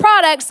about the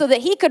product so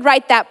that he could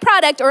write that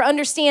product or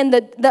understand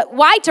the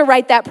why to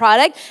write that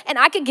product, and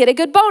I could get a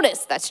good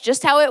bonus. That's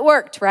just how it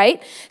worked, right?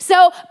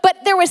 So, but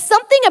there was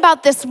something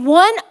about this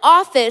one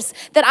office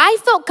that I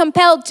felt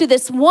compelled to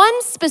this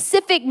one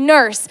specific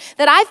nurse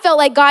that I felt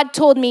like God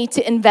told me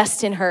to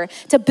invest in her,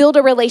 to build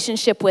a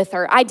relationship with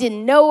her. I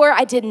didn't know her.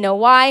 I didn't know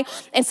why.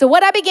 And so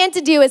what I began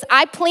to do is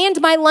I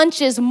planned my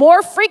lunches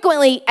more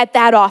frequently at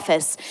that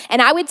office,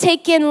 and I would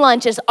take in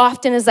lunch as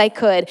often as I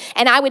could,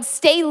 and I would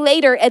stay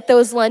later at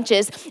those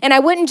lunches, and I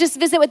wouldn't just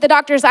visit with the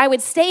doctors. I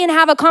would stay and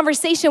have a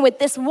conversation with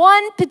this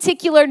one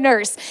particular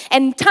nurse.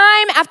 And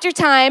time after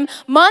time,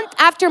 month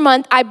after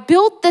month, I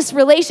built this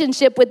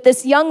relationship with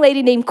this young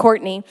lady named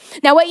Courtney.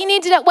 Now, what you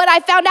need to know, what I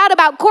found out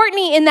about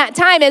Courtney in that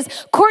time is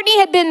Courtney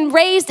had been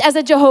raised as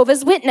a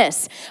Jehovah's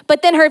Witness,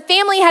 but then her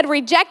family had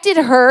rejected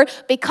her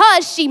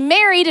because she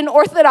married an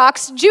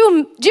Orthodox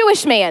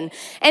Jewish man.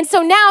 And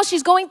so now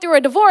she's going through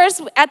a divorce.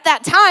 At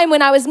that time,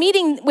 when I was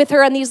meeting with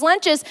her on these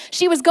lunches,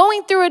 she was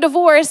going through a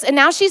divorce, and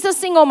now she's a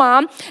single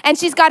mom, and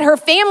she's got her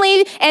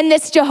family and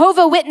this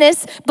Jehovah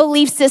Witness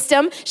belief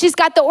system. She's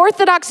got the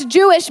Orthodox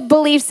Jewish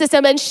belief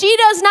system, and she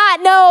does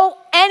not know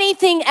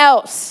anything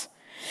else.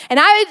 And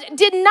I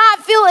did not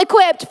feel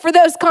equipped for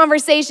those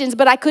conversations,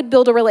 but I could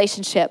build a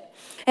relationship.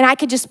 And I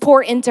could just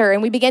pour into her.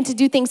 And we began to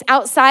do things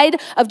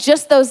outside of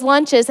just those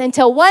lunches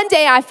until one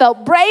day I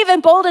felt brave and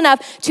bold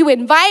enough to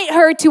invite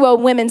her to a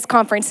women's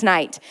conference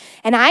night.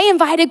 And I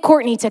invited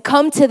Courtney to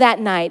come to that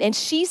night. And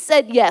she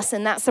said yes,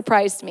 and that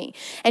surprised me.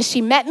 And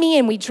she met me,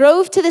 and we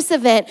drove to this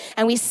event,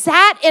 and we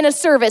sat in a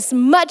service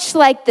much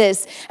like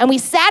this. And we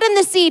sat in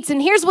the seats,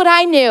 and here's what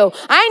I knew.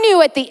 I knew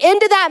at the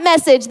end of that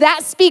message,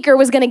 that speaker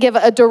was going to give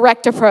a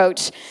direct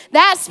approach.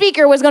 That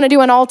speaker was going to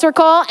do an altar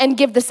call and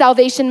give the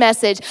salvation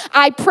message.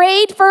 I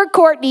prayed for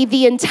Courtney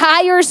the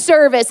entire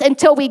service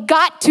until we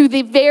got to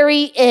the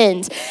very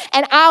end.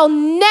 And I'll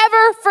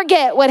never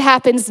forget what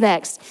happens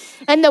next.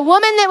 And the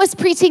woman that was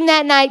preaching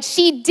that night,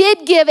 she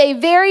did give a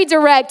very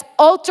direct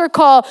altar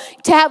call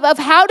of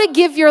how to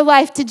give your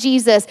life to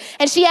Jesus.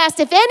 And she asked,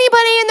 if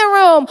anybody in the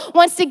room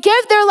wants to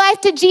give their life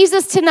to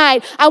Jesus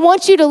tonight, I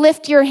want you to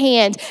lift your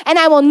hand. And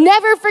I will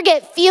never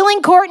forget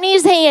feeling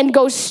Courtney's hand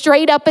go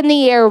straight up in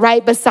the air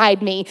right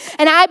beside me.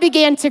 And I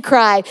began to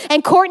cry,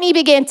 and Courtney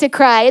began to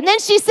cry. And then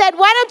she said,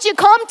 why don't you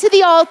come to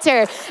the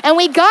altar? And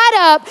we got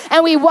up,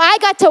 and I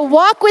got to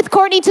walk with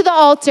Courtney to the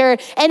altar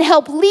and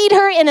help lead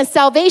her in a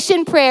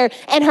salvation prayer.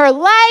 And her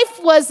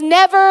life was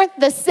never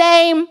the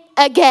same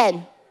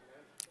again.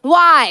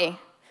 Why?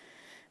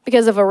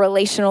 Because of a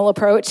relational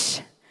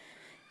approach.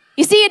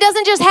 You see, it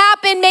doesn't just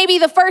happen maybe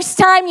the first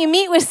time you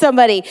meet with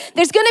somebody.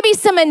 There's going to be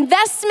some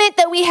investment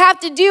that we have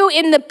to do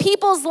in the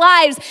people's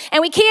lives,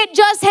 and we can't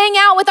just hang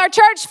out with our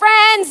church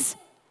friends.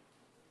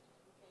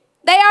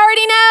 They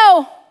already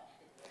know.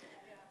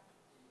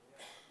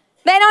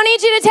 They don't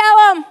need you to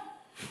tell them.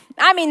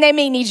 I mean, they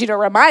may need you to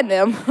remind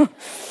them.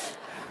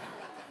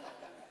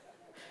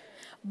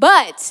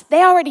 But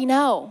they already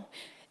know.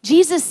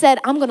 Jesus said,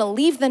 I'm going to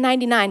leave the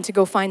 99 to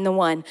go find the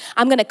one.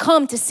 I'm going to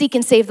come to seek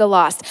and save the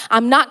lost.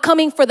 I'm not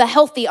coming for the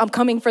healthy. I'm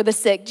coming for the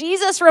sick.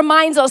 Jesus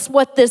reminds us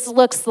what this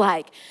looks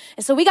like.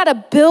 And so we got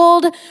to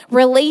build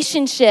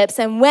relationships.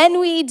 And when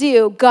we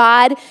do,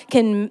 God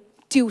can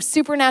do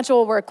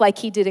supernatural work like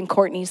he did in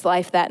Courtney's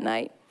life that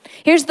night.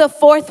 Here's the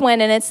fourth one,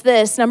 and it's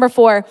this. Number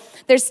 4,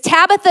 there's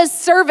Tabitha's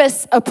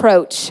service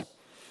approach.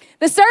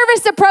 The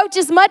service approach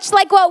is much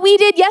like what we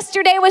did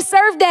yesterday with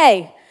Serve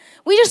Day.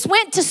 We just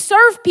went to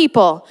serve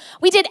people.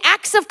 We did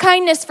acts of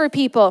kindness for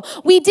people.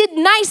 We did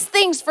nice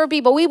things for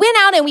people. We went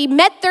out and we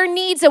met their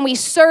needs and we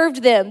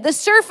served them. The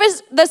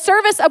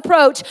service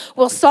approach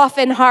will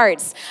soften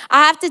hearts.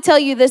 I have to tell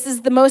you, this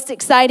is the most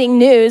exciting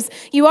news.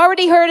 You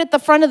already heard at the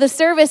front of the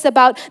service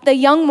about the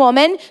young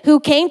woman who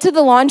came to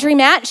the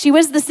laundromat. She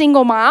was the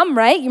single mom,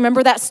 right? You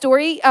remember that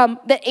story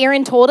that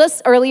Aaron told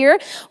us earlier?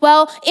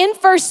 Well, in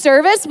first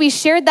service, we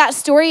shared that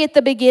story at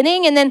the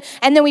beginning, and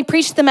then we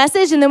preached the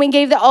message, and then we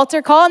gave the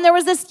altar call, and there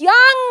was this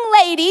young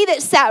lady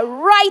that sat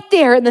right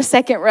there in the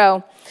second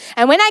row.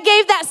 And when I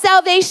gave that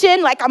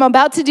salvation, like I'm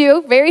about to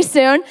do very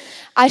soon,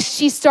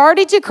 she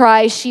started to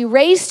cry. She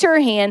raised her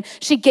hand.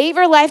 She gave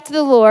her life to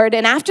the Lord.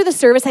 And after the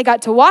service, I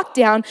got to walk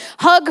down,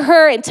 hug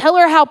her, and tell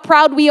her how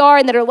proud we are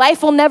and that her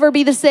life will never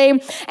be the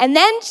same. And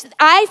then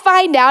I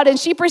find out, and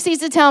she proceeds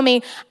to tell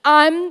me,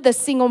 I'm the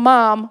single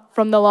mom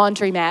from the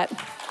laundromat.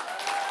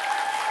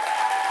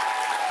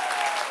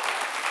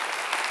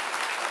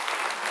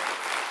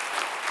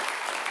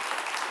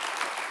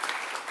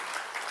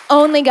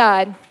 Only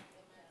God.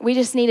 We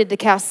just needed to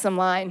cast some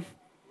line.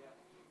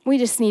 We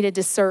just needed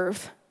to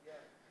serve.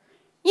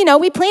 You know,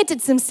 we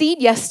planted some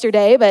seed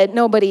yesterday, but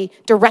nobody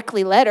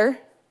directly led her.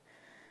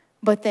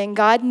 But then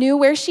God knew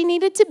where she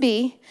needed to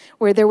be,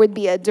 where there would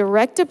be a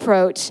direct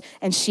approach,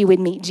 and she would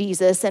meet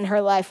Jesus, and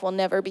her life will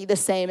never be the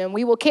same. And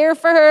we will care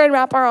for her and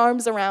wrap our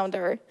arms around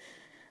her.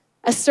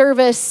 A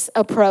service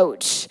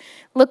approach.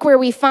 Look where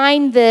we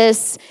find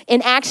this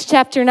in Acts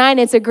chapter 9.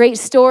 It's a great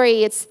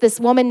story. It's this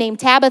woman named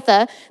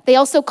Tabitha. They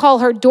also call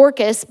her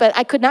Dorcas, but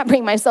I could not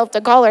bring myself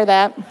to call her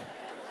that.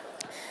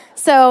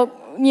 So,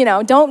 you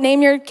know, don't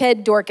name your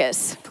kid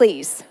Dorcas,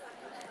 please.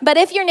 But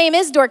if your name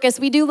is Dorcas,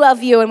 we do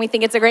love you and we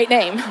think it's a great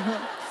name.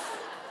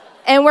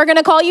 And we're going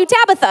to call you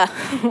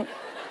Tabitha.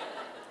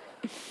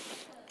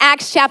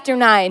 Acts chapter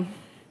 9.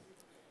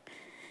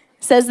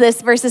 Says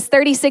this, verses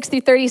 36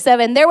 through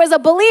 37. There was a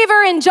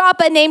believer in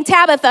Joppa named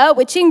Tabitha,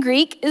 which in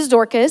Greek is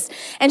Dorcas,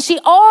 and she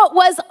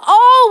was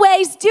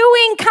always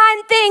doing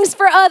kind things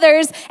for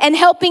others and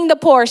helping the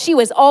poor. She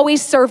was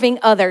always serving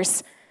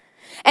others.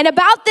 And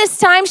about this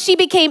time, she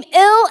became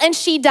ill and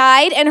she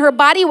died, and her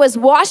body was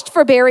washed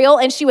for burial,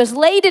 and she was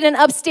laid in an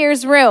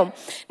upstairs room.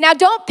 Now,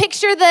 don't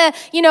picture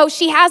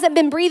she hasn't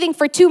been breathing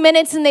for 2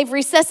 minutes and they've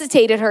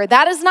resuscitated her.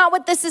 That is not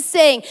what this is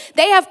saying.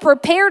 They have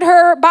prepared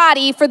her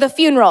body for the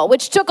funeral,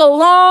 which took a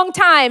long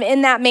time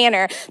in that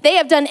manner. They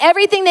have done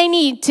everything they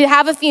need to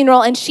have a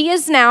funeral, and she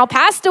is now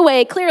passed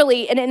away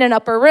clearly in an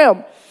upper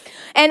room.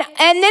 And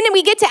then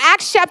we get to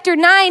Acts chapter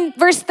 9,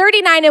 verse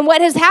 39, and what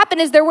has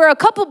happened is there were a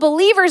couple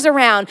believers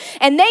around,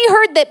 and they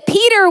heard that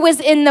Peter was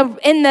in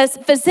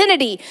the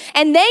vicinity,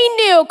 and they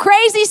knew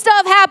crazy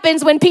stuff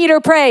happens when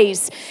Peter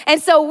prays.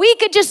 And so we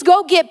could just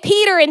go get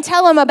Peter and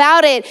tell him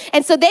about it.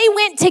 And so they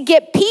went to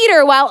get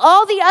Peter while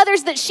all the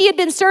others that she had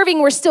been serving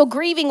were still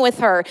grieving with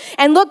her.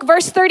 And look,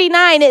 verse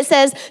 39, it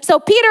says, so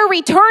Peter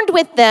returned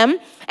with them,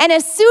 and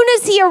as soon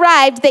as he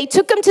arrived, they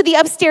took him to the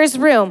upstairs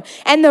room.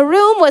 And the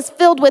room was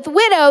filled with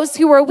widows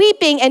who were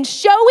weeping and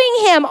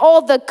showing him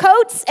all the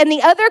coats and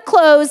the other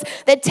clothes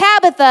that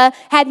Tabitha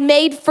had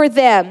made for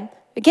them.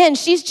 Again,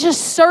 she's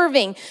just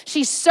serving.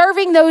 She's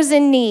serving those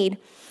in need.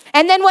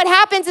 And then what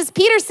happens is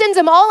Peter sends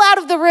them all out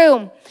of the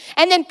room.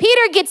 And then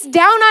Peter gets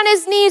down on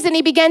his knees and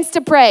he begins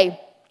to pray.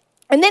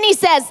 And then he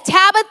says,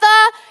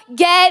 Tabitha,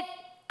 get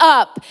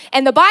up.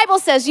 And the Bible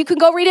says, you can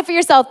go read it for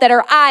yourself, that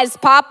her eyes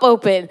pop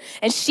open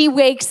and she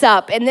wakes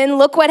up. And then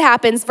look what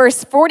happens,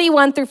 verse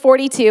 41 through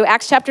 42,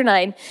 Acts chapter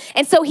 9.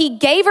 And so he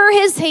gave her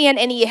his hand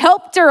and he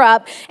helped her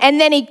up. And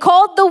then he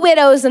called the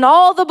widows and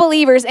all the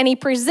believers and he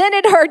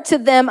presented her to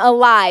them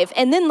alive.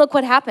 And then look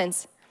what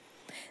happens.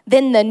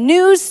 Then the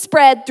news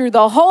spread through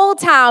the whole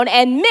town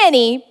and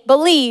many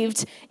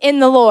believed in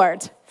the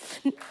Lord.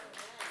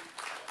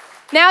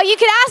 Now, you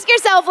could ask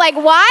yourself, what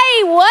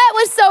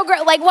was so great?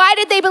 Why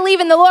did they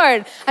believe in the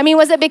Lord? I mean,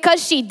 was it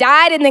because she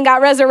died and then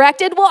got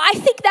resurrected? Well, I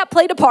think that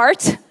played a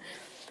part.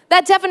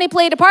 That definitely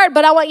played a part,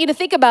 but I want you to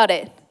think about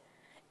it.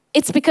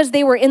 It's because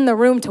they were in the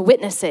room to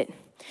witness it.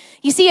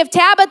 You see, if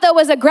Tabitha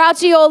was a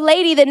grouchy old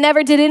lady that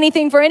never did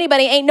anything for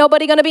anybody, ain't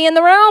nobody going to be in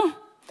the room.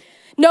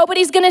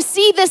 Nobody's going to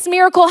see this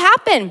miracle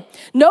happen.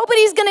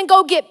 Nobody's going to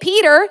go get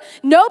Peter.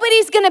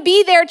 Nobody's going to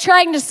be there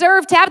trying to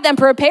serve Tabitha and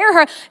prepare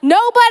her.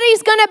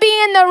 Nobody's going to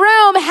be in the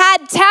room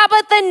had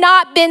Tabitha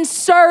not been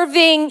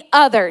serving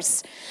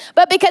others.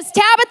 But because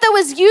Tabitha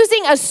was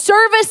using a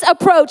service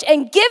approach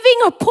and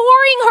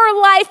pouring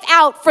her life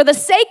out for the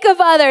sake of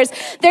others,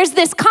 there's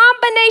this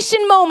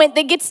combination moment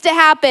that gets to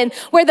happen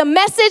where the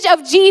message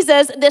of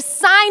Jesus, the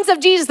signs of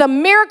Jesus, the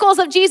miracles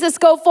of Jesus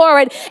go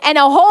forward, and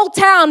a whole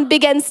town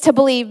begins to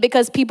believe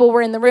because people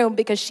were in the room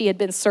because she had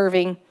been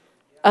serving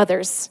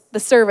others. The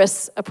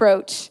service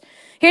approach.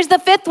 Here's the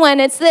fifth one.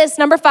 It's this,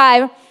 number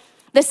 5,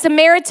 the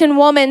Samaritan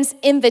woman's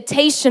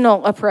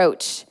invitational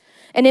approach.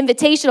 An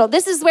invitational.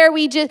 This is where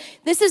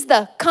this is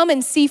the come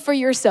and see for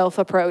yourself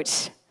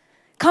approach.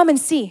 Come and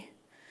see.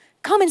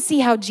 Come and see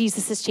how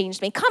Jesus has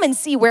changed me. Come and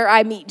see where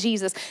I meet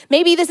Jesus.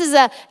 Maybe this is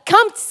a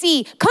come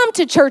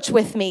to church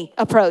with me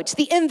approach,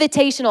 the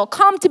invitational,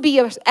 come to be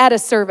at a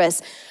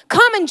service.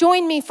 Come and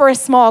join me for a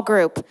small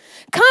group.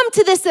 Come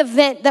to this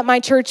event that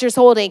my church is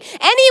holding.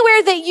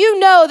 Anywhere that you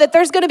know that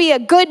there's going to be a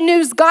good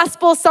news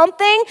gospel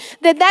something,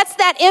 that's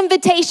that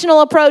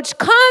invitational approach.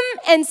 Come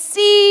and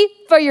see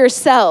for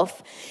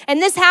yourself.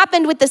 And this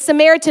happened with the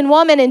Samaritan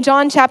woman in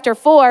John chapter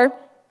 4.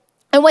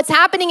 And what's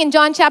happening in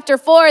John chapter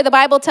 4, the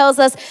Bible tells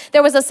us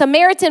there was a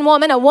Samaritan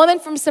woman, a woman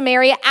from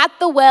Samaria at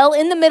the well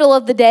in the middle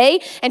of the day,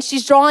 and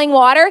she's drawing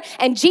water,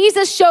 and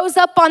Jesus shows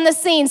up on the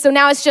scene. So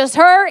now it's just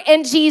her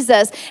and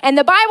Jesus. And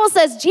the Bible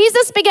says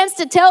Jesus begins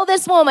to tell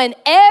this woman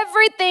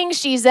everything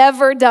she's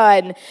ever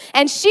done.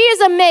 And she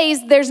is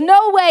amazed. There's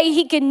no way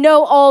he can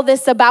know all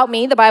this about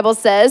me, the Bible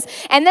says.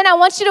 And then I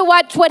want you to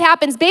watch what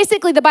happens.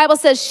 Basically, the Bible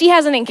says she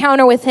has an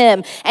encounter with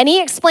him, and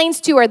he explains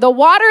to her, the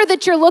water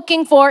that you're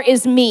looking for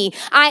is me.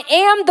 I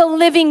am the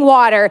living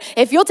water.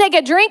 If you'll take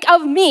a drink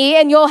of me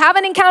and you'll have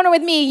an encounter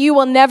with me, you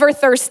will never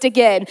thirst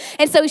again.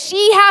 And so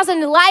she has a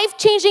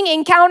life-changing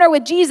encounter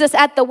with Jesus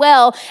at the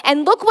well.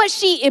 And look what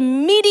she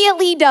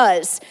immediately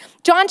does.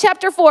 John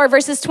chapter 4,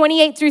 verses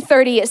 28 through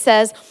 30, it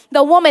says,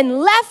 the woman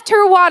left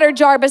her water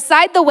jar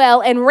beside the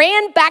well and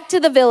ran back to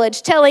the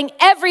village, telling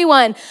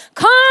everyone,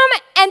 come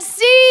and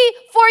see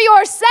for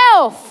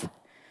yourself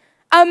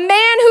a man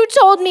who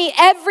told me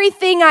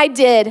everything I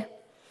did.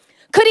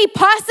 Could he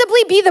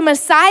possibly be the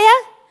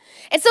Messiah?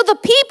 And so the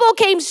people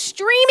came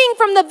streaming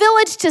from the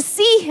village to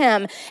see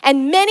him.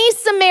 And many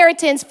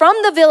Samaritans from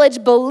the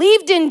village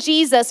believed in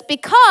Jesus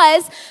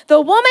because the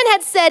woman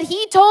had said,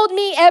 he told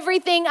me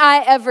everything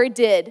I ever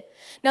did.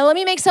 Now, let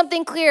me make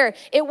something clear.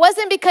 It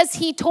wasn't because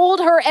he told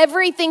her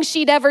everything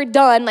she'd ever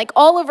done, like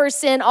all of her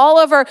sin, all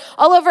of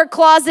her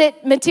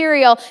closet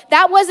material.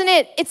 That wasn't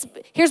it.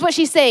 Here's what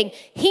she's saying.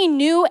 He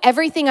knew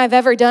everything I've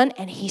ever done,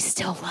 and he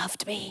still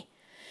loved me.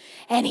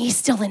 And he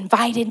still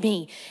invited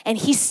me, and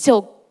he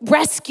still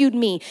rescued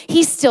me.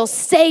 He still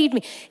saved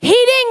me. He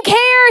didn't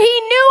care. He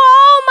knew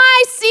all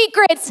my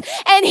secrets,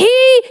 and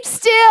he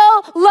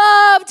still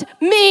loved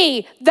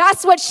me.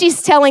 That's what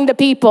she's telling the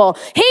people.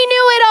 He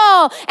knew it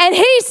all, and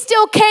he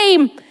still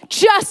came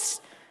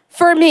just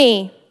for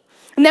me.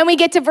 And then we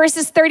get to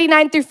verses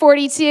 39 through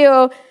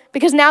 42.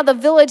 Because now the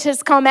village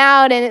has come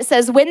out, and it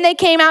says, when they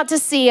came out to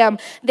see him,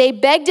 they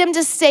begged him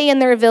to stay in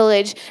their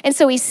village. And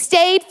so he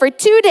stayed for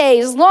 2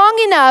 days,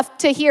 long enough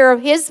to hear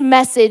his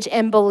message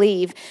and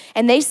believe.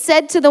 And they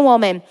said to the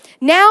woman,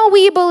 now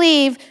we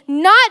believe,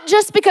 not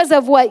just because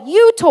of what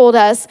you told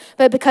us,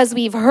 but because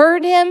we've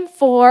heard him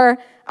for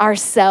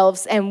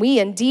ourselves. And we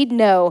indeed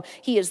know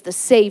he is the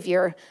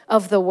Savior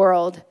of the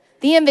world.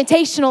 The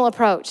invitational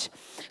approach.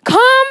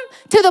 Come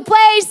to the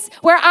place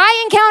where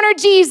I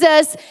encountered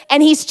Jesus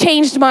and he's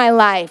changed my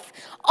life.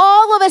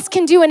 All of us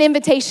can do an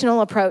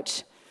invitational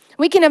approach.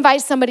 We can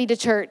invite somebody to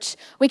church.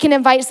 We can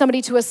invite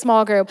somebody to a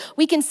small group.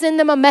 We can send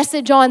them a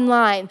message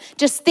online,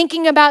 just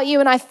thinking about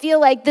you, and I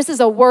feel like this is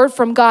a word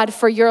from God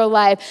for your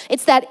life.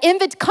 It's that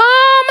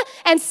come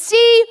and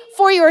see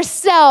for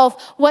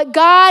yourself what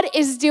God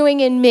is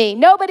doing in me.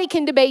 Nobody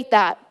can debate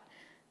that.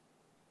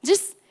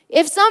 Just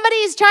if somebody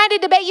is trying to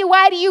debate you,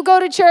 why do you go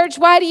to church?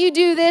 Why do you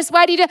do this?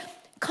 Why do you do?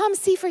 Come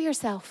see for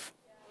yourself.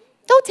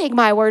 Don't take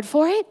my word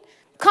for it.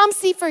 Come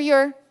see for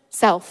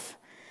yourself.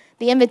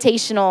 The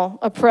invitational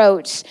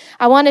approach.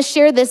 I want to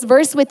share this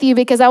verse with you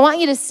because I want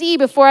you to see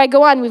before I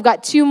go on. We've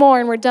got 2 more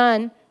and we're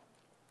done.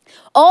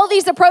 All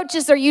these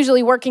approaches are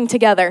usually working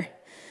together.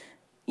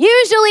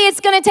 Usually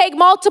it's going to take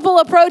multiple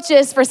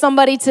approaches for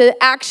somebody to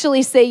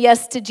actually say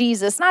yes to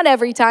Jesus. Not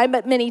every time,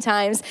 but many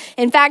times.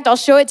 In fact, I'll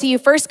show it to you.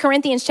 1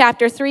 Corinthians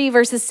chapter 3,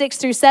 verses 6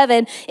 through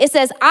 7. It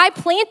says, I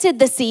planted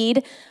the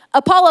seed,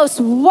 Apollos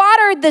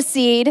watered the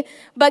seed,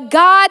 but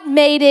God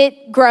made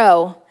it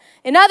grow.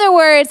 In other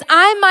words,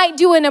 I might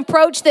do an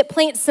approach that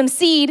plants some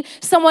seed.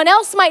 Someone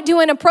else might do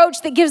an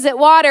approach that gives it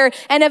water.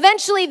 And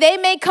eventually they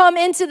may come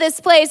into this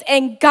place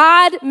and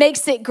God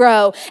makes it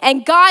grow.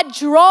 And God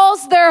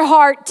draws their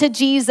heart to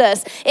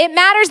Jesus. It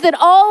matters that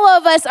all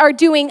of us are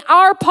doing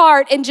our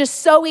part in just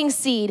sowing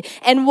seed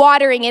and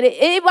watering it.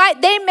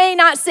 They may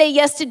not say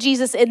yes to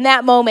Jesus in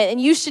that moment,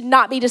 and you should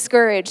not be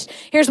discouraged.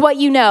 Here's what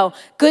you know.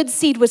 Good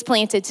seed was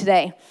planted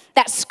today.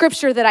 That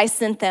scripture that I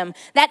sent them,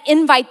 that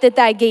invite that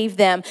I gave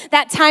them,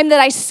 that time that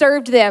I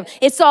served them,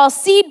 it's all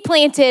seed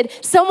planted.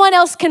 Someone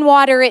else can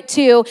water it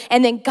too,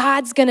 and then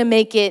God's gonna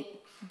make it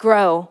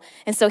grow.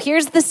 And so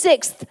here's the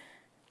 6th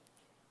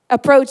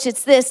approach.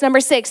 It's this, number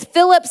 6,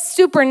 Philip's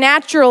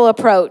supernatural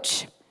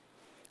approach.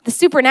 The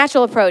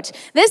supernatural approach.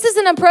 This is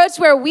an approach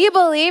where we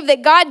believe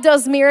that God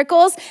does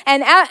miracles,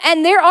 and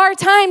there are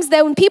times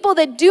that when people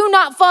that do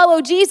not follow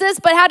Jesus,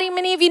 but how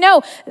many of you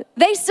know,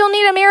 they still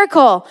need a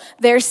miracle.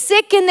 They're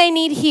sick and they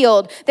need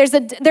healed.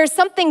 There's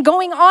something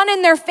going on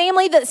in their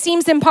family that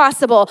seems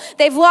impossible.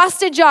 They've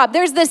lost a job.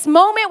 There's this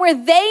moment where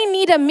they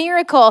need a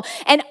miracle,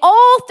 and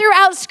all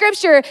throughout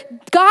Scripture,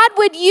 God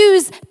would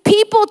use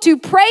people to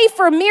pray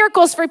for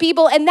miracles for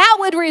people, and that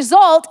would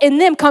result in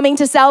them coming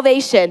to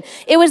salvation.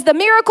 It was the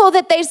miracle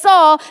that they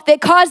saw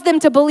that caused them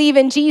to believe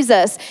in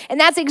Jesus. And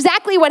that's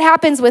exactly what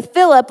happens with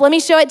Philip. Let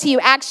me show it to you.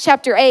 Acts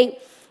chapter 8,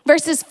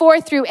 verses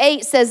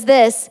 4-8 says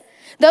this.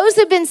 Those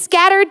had been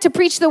scattered to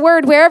preach the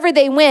word wherever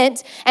they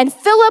went, and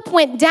Philip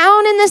went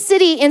down in the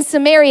city in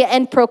Samaria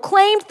and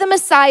proclaimed the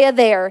Messiah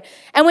there.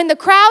 And when the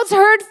crowds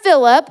heard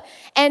Philip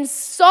and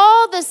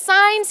saw the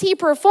signs he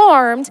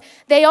performed,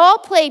 they all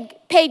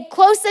paid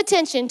close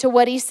attention to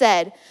what he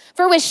said.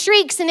 For with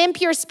shrieks and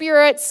impure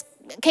spirits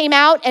came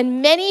out,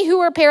 and many who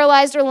were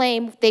paralyzed or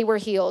lame, they were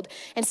healed.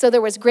 And so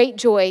there was great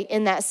joy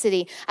in that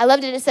city. I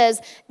loved it. It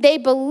says, they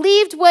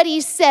believed what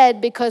he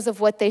said because of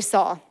what they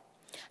saw.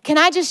 Can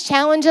I just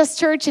challenge us,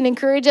 church, and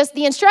encourage us?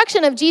 The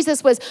instruction of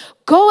Jesus was,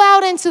 go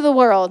out into the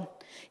world,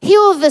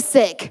 heal the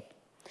sick,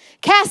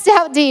 cast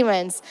out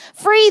demons,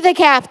 free the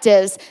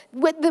captives.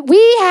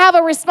 We have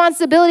a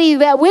responsibility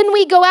that when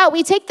we go out,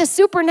 we take the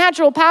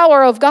supernatural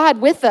power of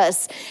God with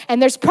us. And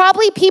there's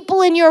probably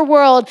people in your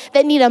world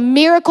that need a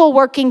miracle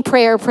working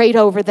prayer prayed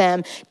over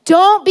them.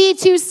 Don't be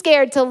too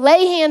scared to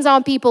lay hands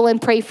on people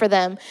and pray for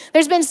them.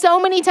 There's been so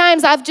many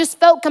times I've just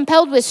felt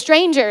compelled with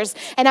strangers,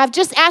 and I've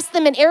just asked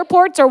them in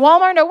airports or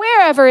Walmart or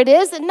wherever it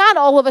is, and not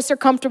all of us are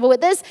comfortable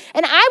with this.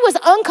 And I was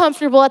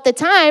uncomfortable at the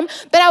time,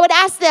 but I would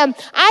ask them,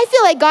 I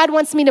feel like God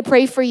wants me to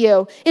pray for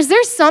you. Is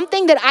there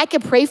something that I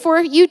could pray for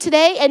you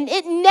today? And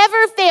it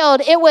never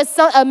failed. It was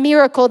a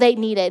miracle they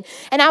needed.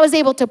 And I was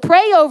able to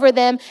pray over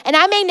them, and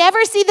I may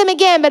never see them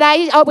again, but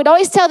I would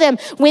always tell them,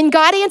 when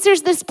God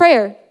answers this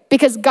prayer,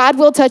 because God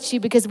will touch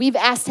you, because we've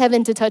asked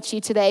heaven to touch you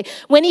today.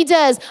 When he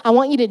does, I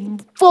want you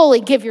to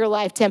fully give your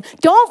life to him.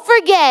 Don't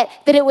forget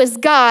that it was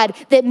God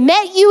that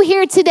met you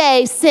here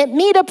today, sent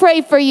me to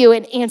pray for you,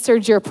 and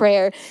answered your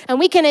prayer. And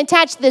we can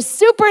attach this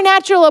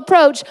supernatural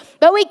approach,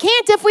 but we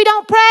can't if we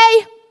don't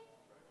pray.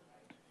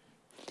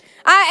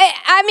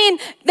 I mean,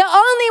 the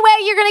only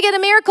way you're going to get a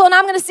miracle, and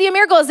I'm going to see a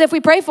miracle, is if we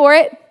pray for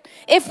it.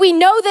 If we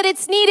know that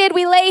it's needed,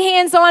 we lay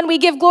hands on, we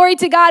give glory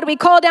to God, we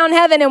call down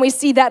heaven, and we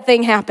see that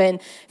thing happen.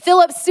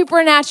 Philip's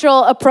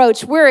supernatural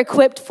approach, we're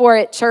equipped for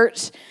it,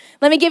 church.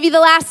 Let me give you the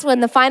last one.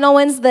 The final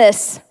one's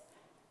this.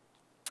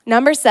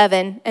 Number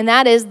 7, and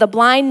that is the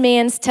blind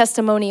man's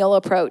testimonial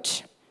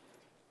approach.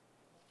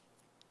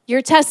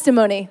 Your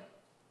testimony.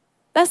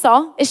 That's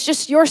all. It's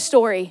just your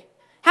story.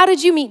 How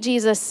did you meet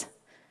Jesus?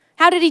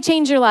 How did he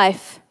change your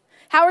life?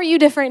 How are you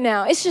different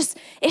now? It's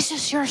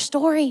just your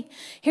story.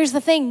 Here's the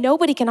thing.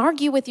 Nobody can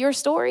argue with your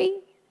story.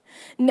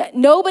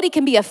 Nobody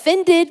can be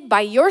offended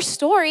by your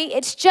story.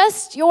 It's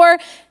just your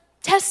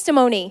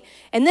testimony.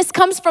 And this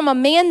comes from a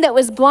man that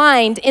was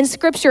blind in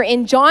scripture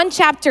in John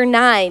chapter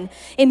 9.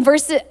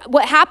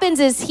 What happens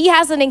is he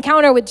has an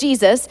encounter with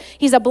Jesus.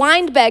 He's a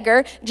blind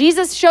beggar.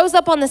 Jesus shows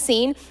up on the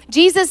scene.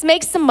 Jesus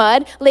makes some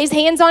mud, lays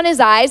hands on his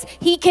eyes.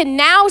 He can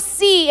now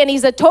see, and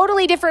he's a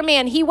totally different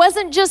man. He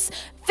wasn't just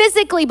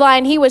physically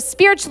blind, he was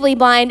spiritually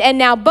blind, and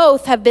now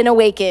both have been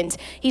awakened.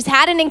 He's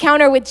had an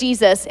encounter with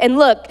Jesus. And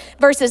look,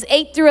 verses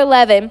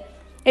 8-11,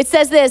 it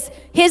says this,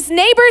 his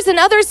neighbors and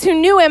others who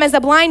knew him as a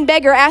blind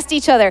beggar asked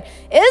each other,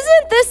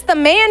 isn't this the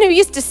man who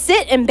used to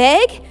sit and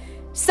beg?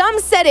 Some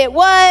said it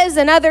was,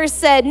 and others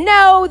said,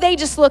 no, they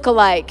just look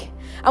alike.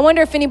 I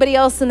wonder if anybody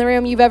else in the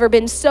room, you've ever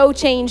been so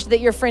changed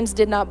that your friends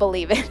did not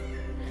believe it.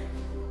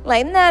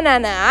 Like, no,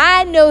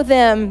 I know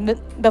them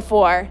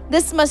before.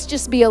 This must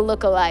just be a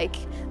look-alike.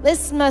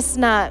 This must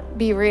not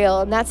be real.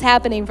 And that's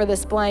happening for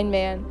this blind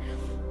man.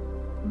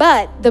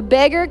 But the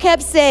beggar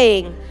kept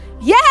saying,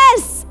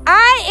 yes,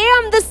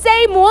 I am the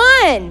same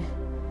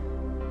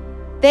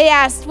one. They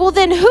asked, well,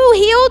 then who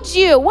healed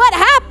you? What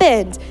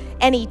happened?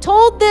 And he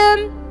told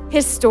them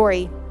his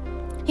story.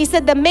 He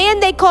said, the man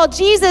they called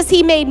Jesus,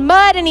 he made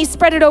mud and he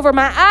spread it over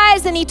my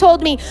eyes. And he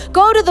told me,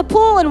 go to the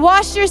pool and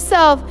wash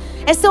yourself.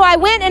 And so I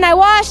went and I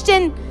washed,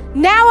 and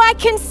now I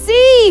can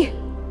see.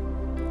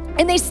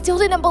 And they still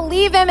didn't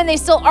believe him, and they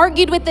still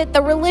argued with it.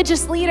 The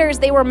religious leaders,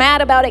 they were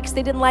mad about it because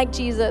they didn't like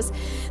Jesus.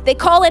 They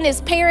call in his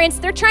parents.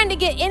 They're trying to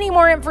get any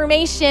more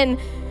information.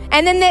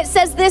 And then it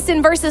says this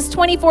in verses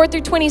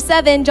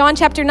 24-27, John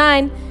chapter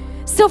 9.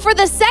 So for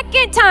the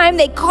second time,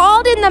 they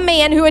called in the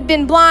man who had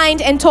been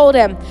blind and told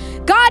him,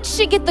 God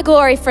should get the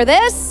glory for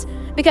this,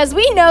 because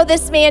we know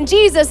this man,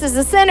 Jesus, is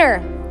a sinner.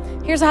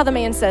 Here's how the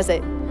man says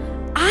it.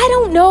 I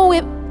don't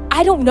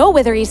know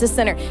whether he's a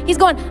sinner. He's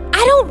going,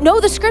 I don't know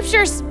the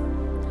scriptures.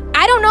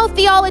 I don't know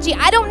theology.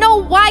 I don't know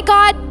why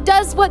God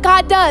does what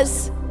God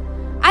does.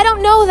 I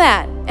don't know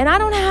that. And I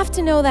don't have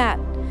to know that,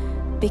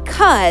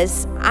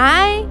 because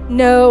I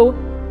know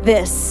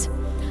this.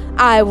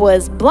 I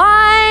was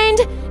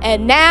blind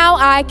and now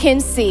I can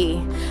see.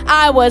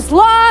 I was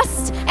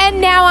lost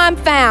and now I'm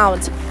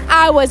found.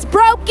 I was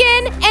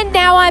broken and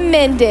now I'm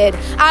mended.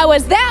 I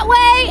was that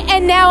way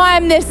and now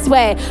I'm this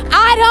way.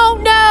 I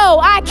don't know.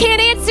 I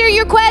can't answer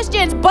your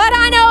questions, but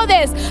I know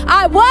this.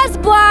 I was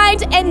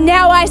blind and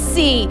now I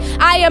see.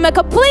 I am a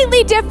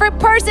completely different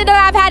person, and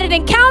I've had an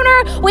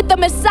encounter with the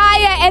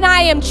Messiah, and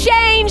I am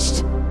changed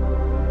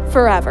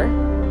forever.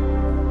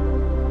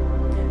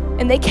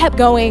 And they kept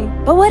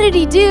going, but what did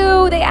he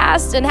do? They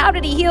asked, and how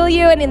did he heal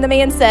you? And the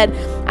man said,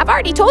 I've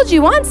already told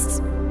you once.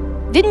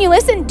 Didn't you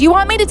listen? Do you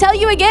want me to tell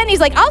you again? He's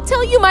like, I'll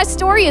tell you my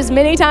story as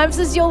many times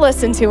as you'll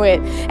listen to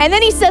it. And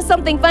then he says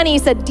something funny. He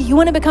said, do you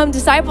want to become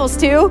disciples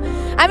too?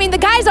 I mean, the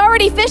guy's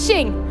already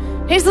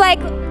fishing. He's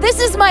like, this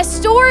is my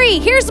story.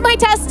 Here's my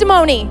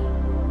testimony.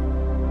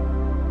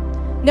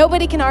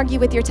 Nobody can argue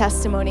with your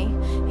testimony.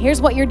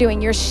 Here's what you're doing.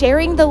 You're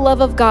sharing the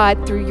love of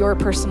God through your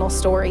personal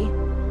story.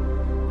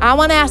 I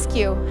want to ask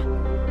you,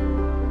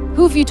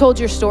 who have you told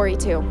your story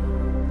to?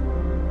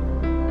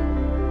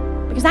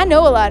 Because I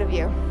know a lot of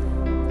you.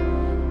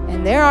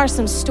 And there are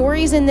some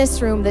stories in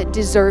this room that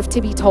deserve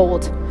to be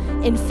told.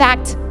 In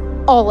fact,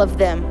 all of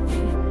them.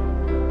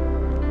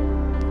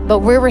 But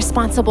we're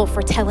responsible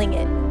for telling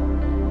it.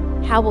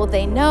 How will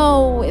they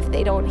know if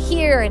they don't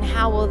hear? And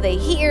how will they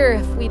hear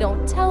if we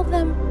don't tell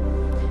them?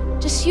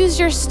 Just use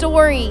your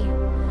story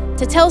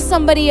to tell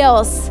somebody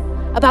else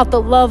about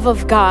the love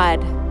of God.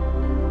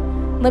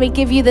 Let me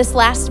give you this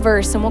last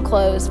verse and we'll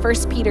close.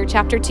 1 Peter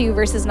chapter 2,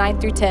 verses 9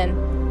 through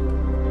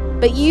 10.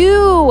 But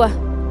you,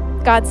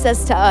 God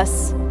says to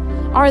us,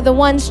 are the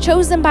ones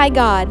chosen by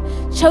God,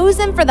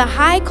 chosen for the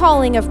high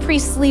calling of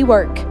priestly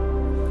work,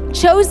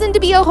 chosen to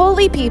be a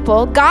holy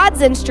people,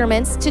 God's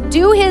instruments, to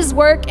do his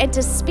work and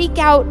to speak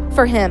out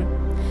for him,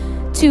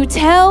 to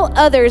tell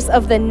others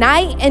of the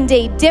night and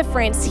day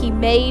difference he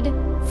made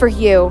for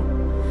you,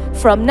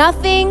 from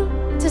nothing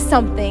to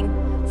something,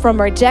 from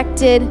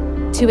rejected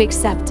to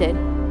accepted.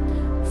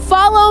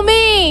 Follow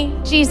me,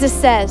 Jesus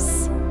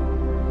says,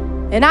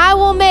 and I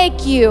will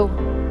make you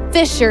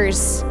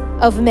fishers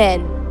of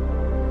men.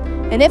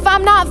 And if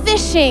I'm not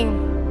fishing,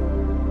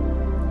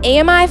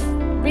 am I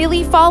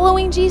really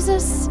following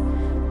Jesus?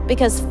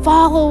 Because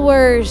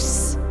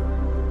followers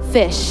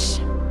fish.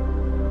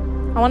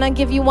 I want to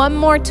give you one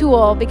more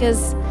tool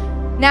because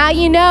now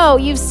you know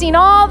you've seen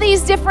all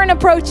these different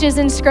approaches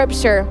in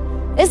Scripture.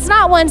 It's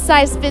not one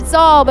size fits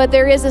all, but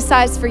there is a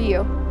size for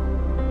you.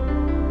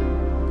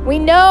 We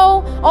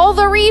know all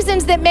the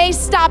reasons that may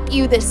stop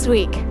you this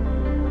week.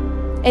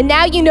 And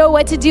now you know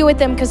what to do with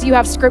them because you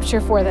have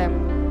Scripture for them.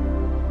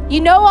 You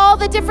know all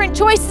the different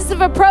choices of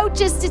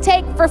approaches to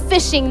take for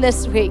fishing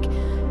this week,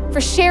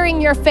 for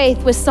sharing your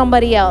faith with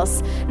somebody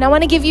else. And I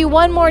want to give you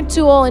one more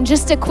tool and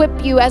just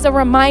equip you as a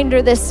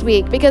reminder this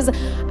week because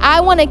I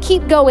want to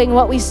keep going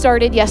what we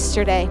started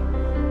yesterday.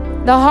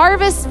 The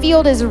harvest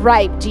field is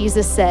ripe,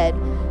 Jesus said.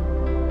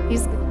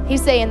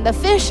 He's saying the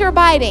fish are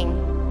biting.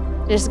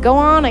 Just go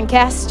on and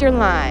cast your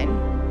line.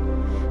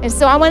 And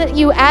so I want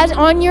you, as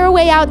on your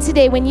way out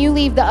today, when you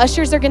leave, the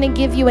ushers are going to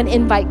give you an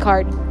invite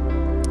card.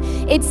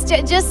 It's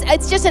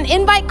just an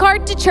invite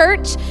card to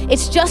church.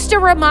 It's just a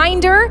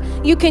reminder.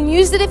 You can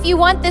use it if you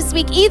want this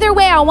week. Either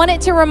way, I want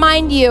it to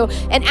remind you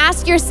and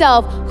ask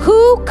yourself,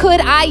 who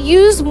could I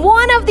use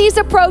one of these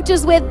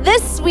approaches with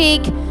this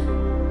week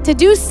to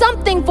do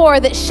something for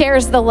that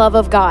shares the love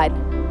of God?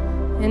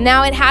 And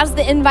now it has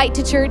the invite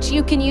to church.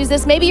 You can use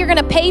this. Maybe you're going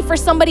to pay for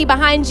somebody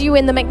behind you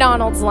in the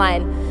McDonald's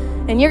line.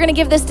 And you're going to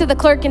give this to the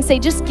clerk and say,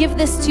 just give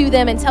this to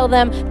them and tell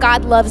them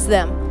God loves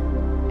them.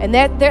 And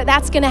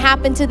that's going to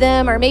happen to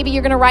them. Or maybe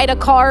you're going to write a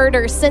card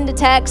or send a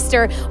text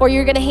or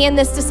you're going to hand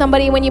this to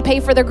somebody when you pay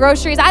for their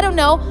groceries. I don't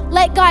know.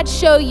 Let God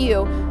show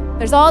you.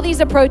 There's all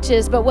these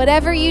approaches, but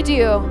whatever you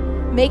do,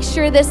 make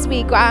sure this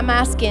week I'm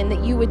asking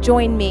that you would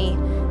join me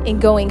in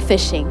going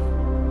fishing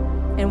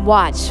and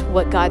watch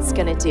what God's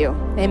going to do.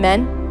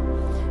 Amen.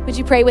 Would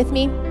you pray with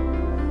me?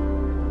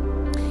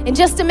 In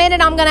just a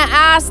minute, I'm going to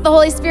ask the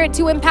Holy Spirit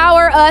to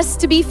empower us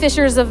to be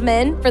fishers of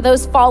men for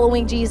those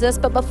following Jesus.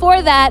 But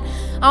before that,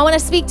 I want to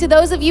speak to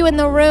those of you in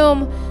the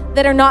room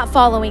that are not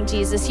following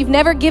Jesus. You've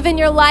never given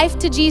your life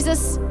to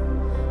Jesus.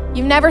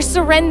 You've never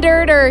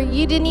surrendered, or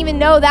you didn't even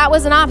know that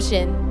was an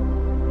option.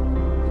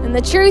 And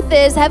the truth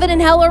is, heaven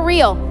and hell are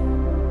real.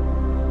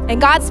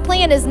 And God's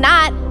plan is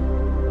not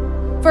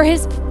for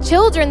his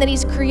children that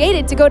he's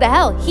created to go to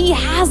hell. He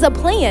has a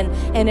plan.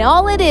 And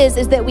all it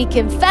is that we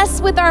confess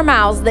with our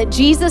mouths that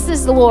Jesus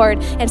is Lord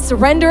and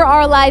surrender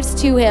our lives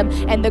to him.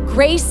 And the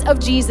grace of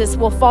Jesus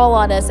will fall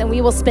on us and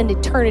we will spend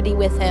eternity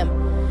with him.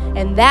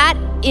 And that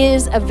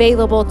is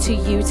available to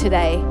you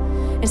today.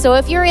 And so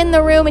if you're in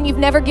the room and you've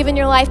never given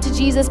your life to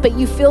Jesus, but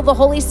you feel the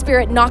Holy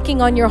Spirit knocking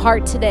on your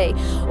heart today,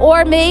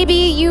 or maybe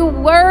you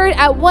were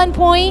at one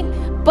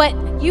point, but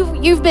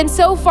you've been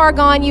so far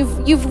gone,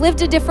 you've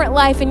lived a different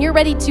life and you're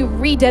ready to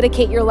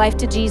rededicate your life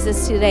to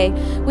Jesus today.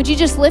 Would you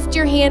just lift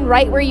your hand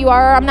right where you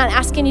are? I'm not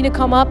asking you to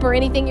come up or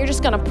anything. You're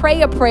just going to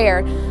pray a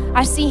prayer.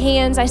 I see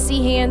hands, I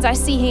see hands, I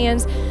see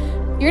hands.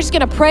 You're just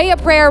going to pray a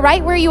prayer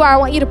right where you are. I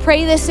want you to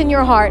pray this in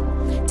your heart.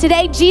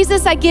 Today,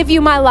 Jesus, I give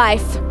you my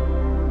life.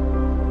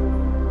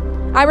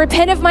 I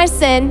repent of my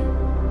sin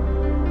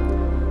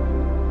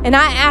and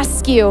I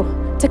ask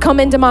you to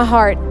come into my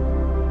heart.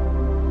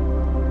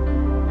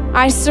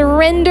 I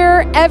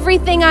surrender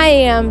everything I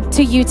am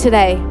to you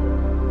today.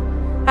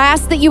 I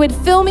ask that you would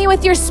fill me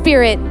with your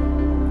spirit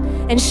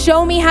and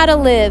show me how to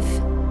live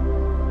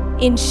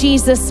In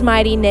Jesus'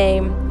 mighty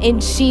name, in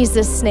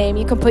Jesus' name.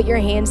 You can put your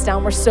hands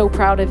down. We're so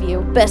proud of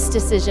you. Best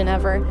decision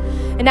ever.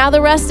 And now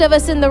the rest of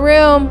us in the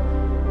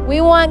room, we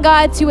want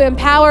God to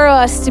empower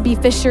us to be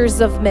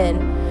fishers of men.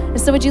 And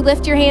so would you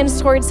lift your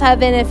hands towards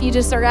heaven if you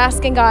just are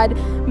asking God,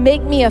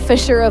 make me a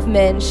fisher of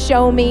men.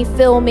 Show me,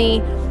 fill me,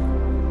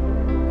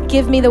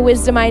 give me the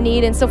wisdom I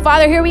need. And so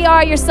Father, here we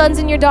are, your sons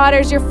and your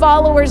daughters, your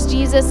followers,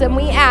 Jesus, and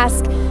we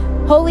ask,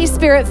 Holy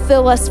Spirit,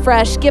 fill us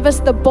fresh. Give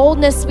us the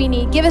boldness we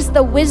need. Give us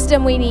the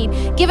wisdom we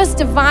need. Give us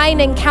divine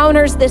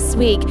encounters this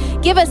week.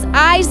 Give us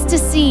eyes to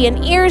see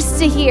and ears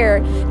to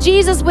hear.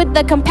 Jesus, with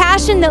the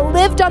compassion that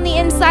lived on the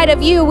inside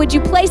of you, would you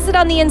place it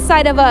on the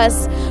inside of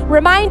us?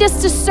 Remind us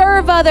to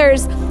serve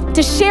others,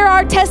 to share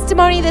our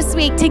testimony this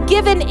week, to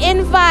give an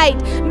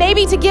invite,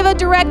 maybe to give a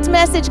direct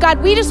message.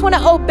 God, we just want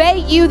to obey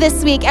you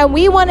this week, and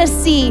we want to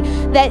see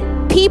that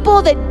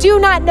people that do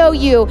not know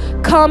you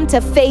come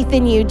to faith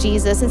in you,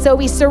 Jesus. And so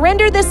we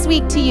surrender this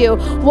week to you.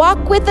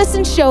 Walk with us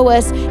and show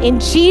us. In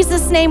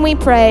Jesus' name we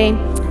pray.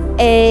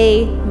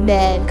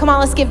 Amen. Come on,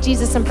 let's give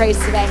Jesus some praise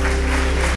today.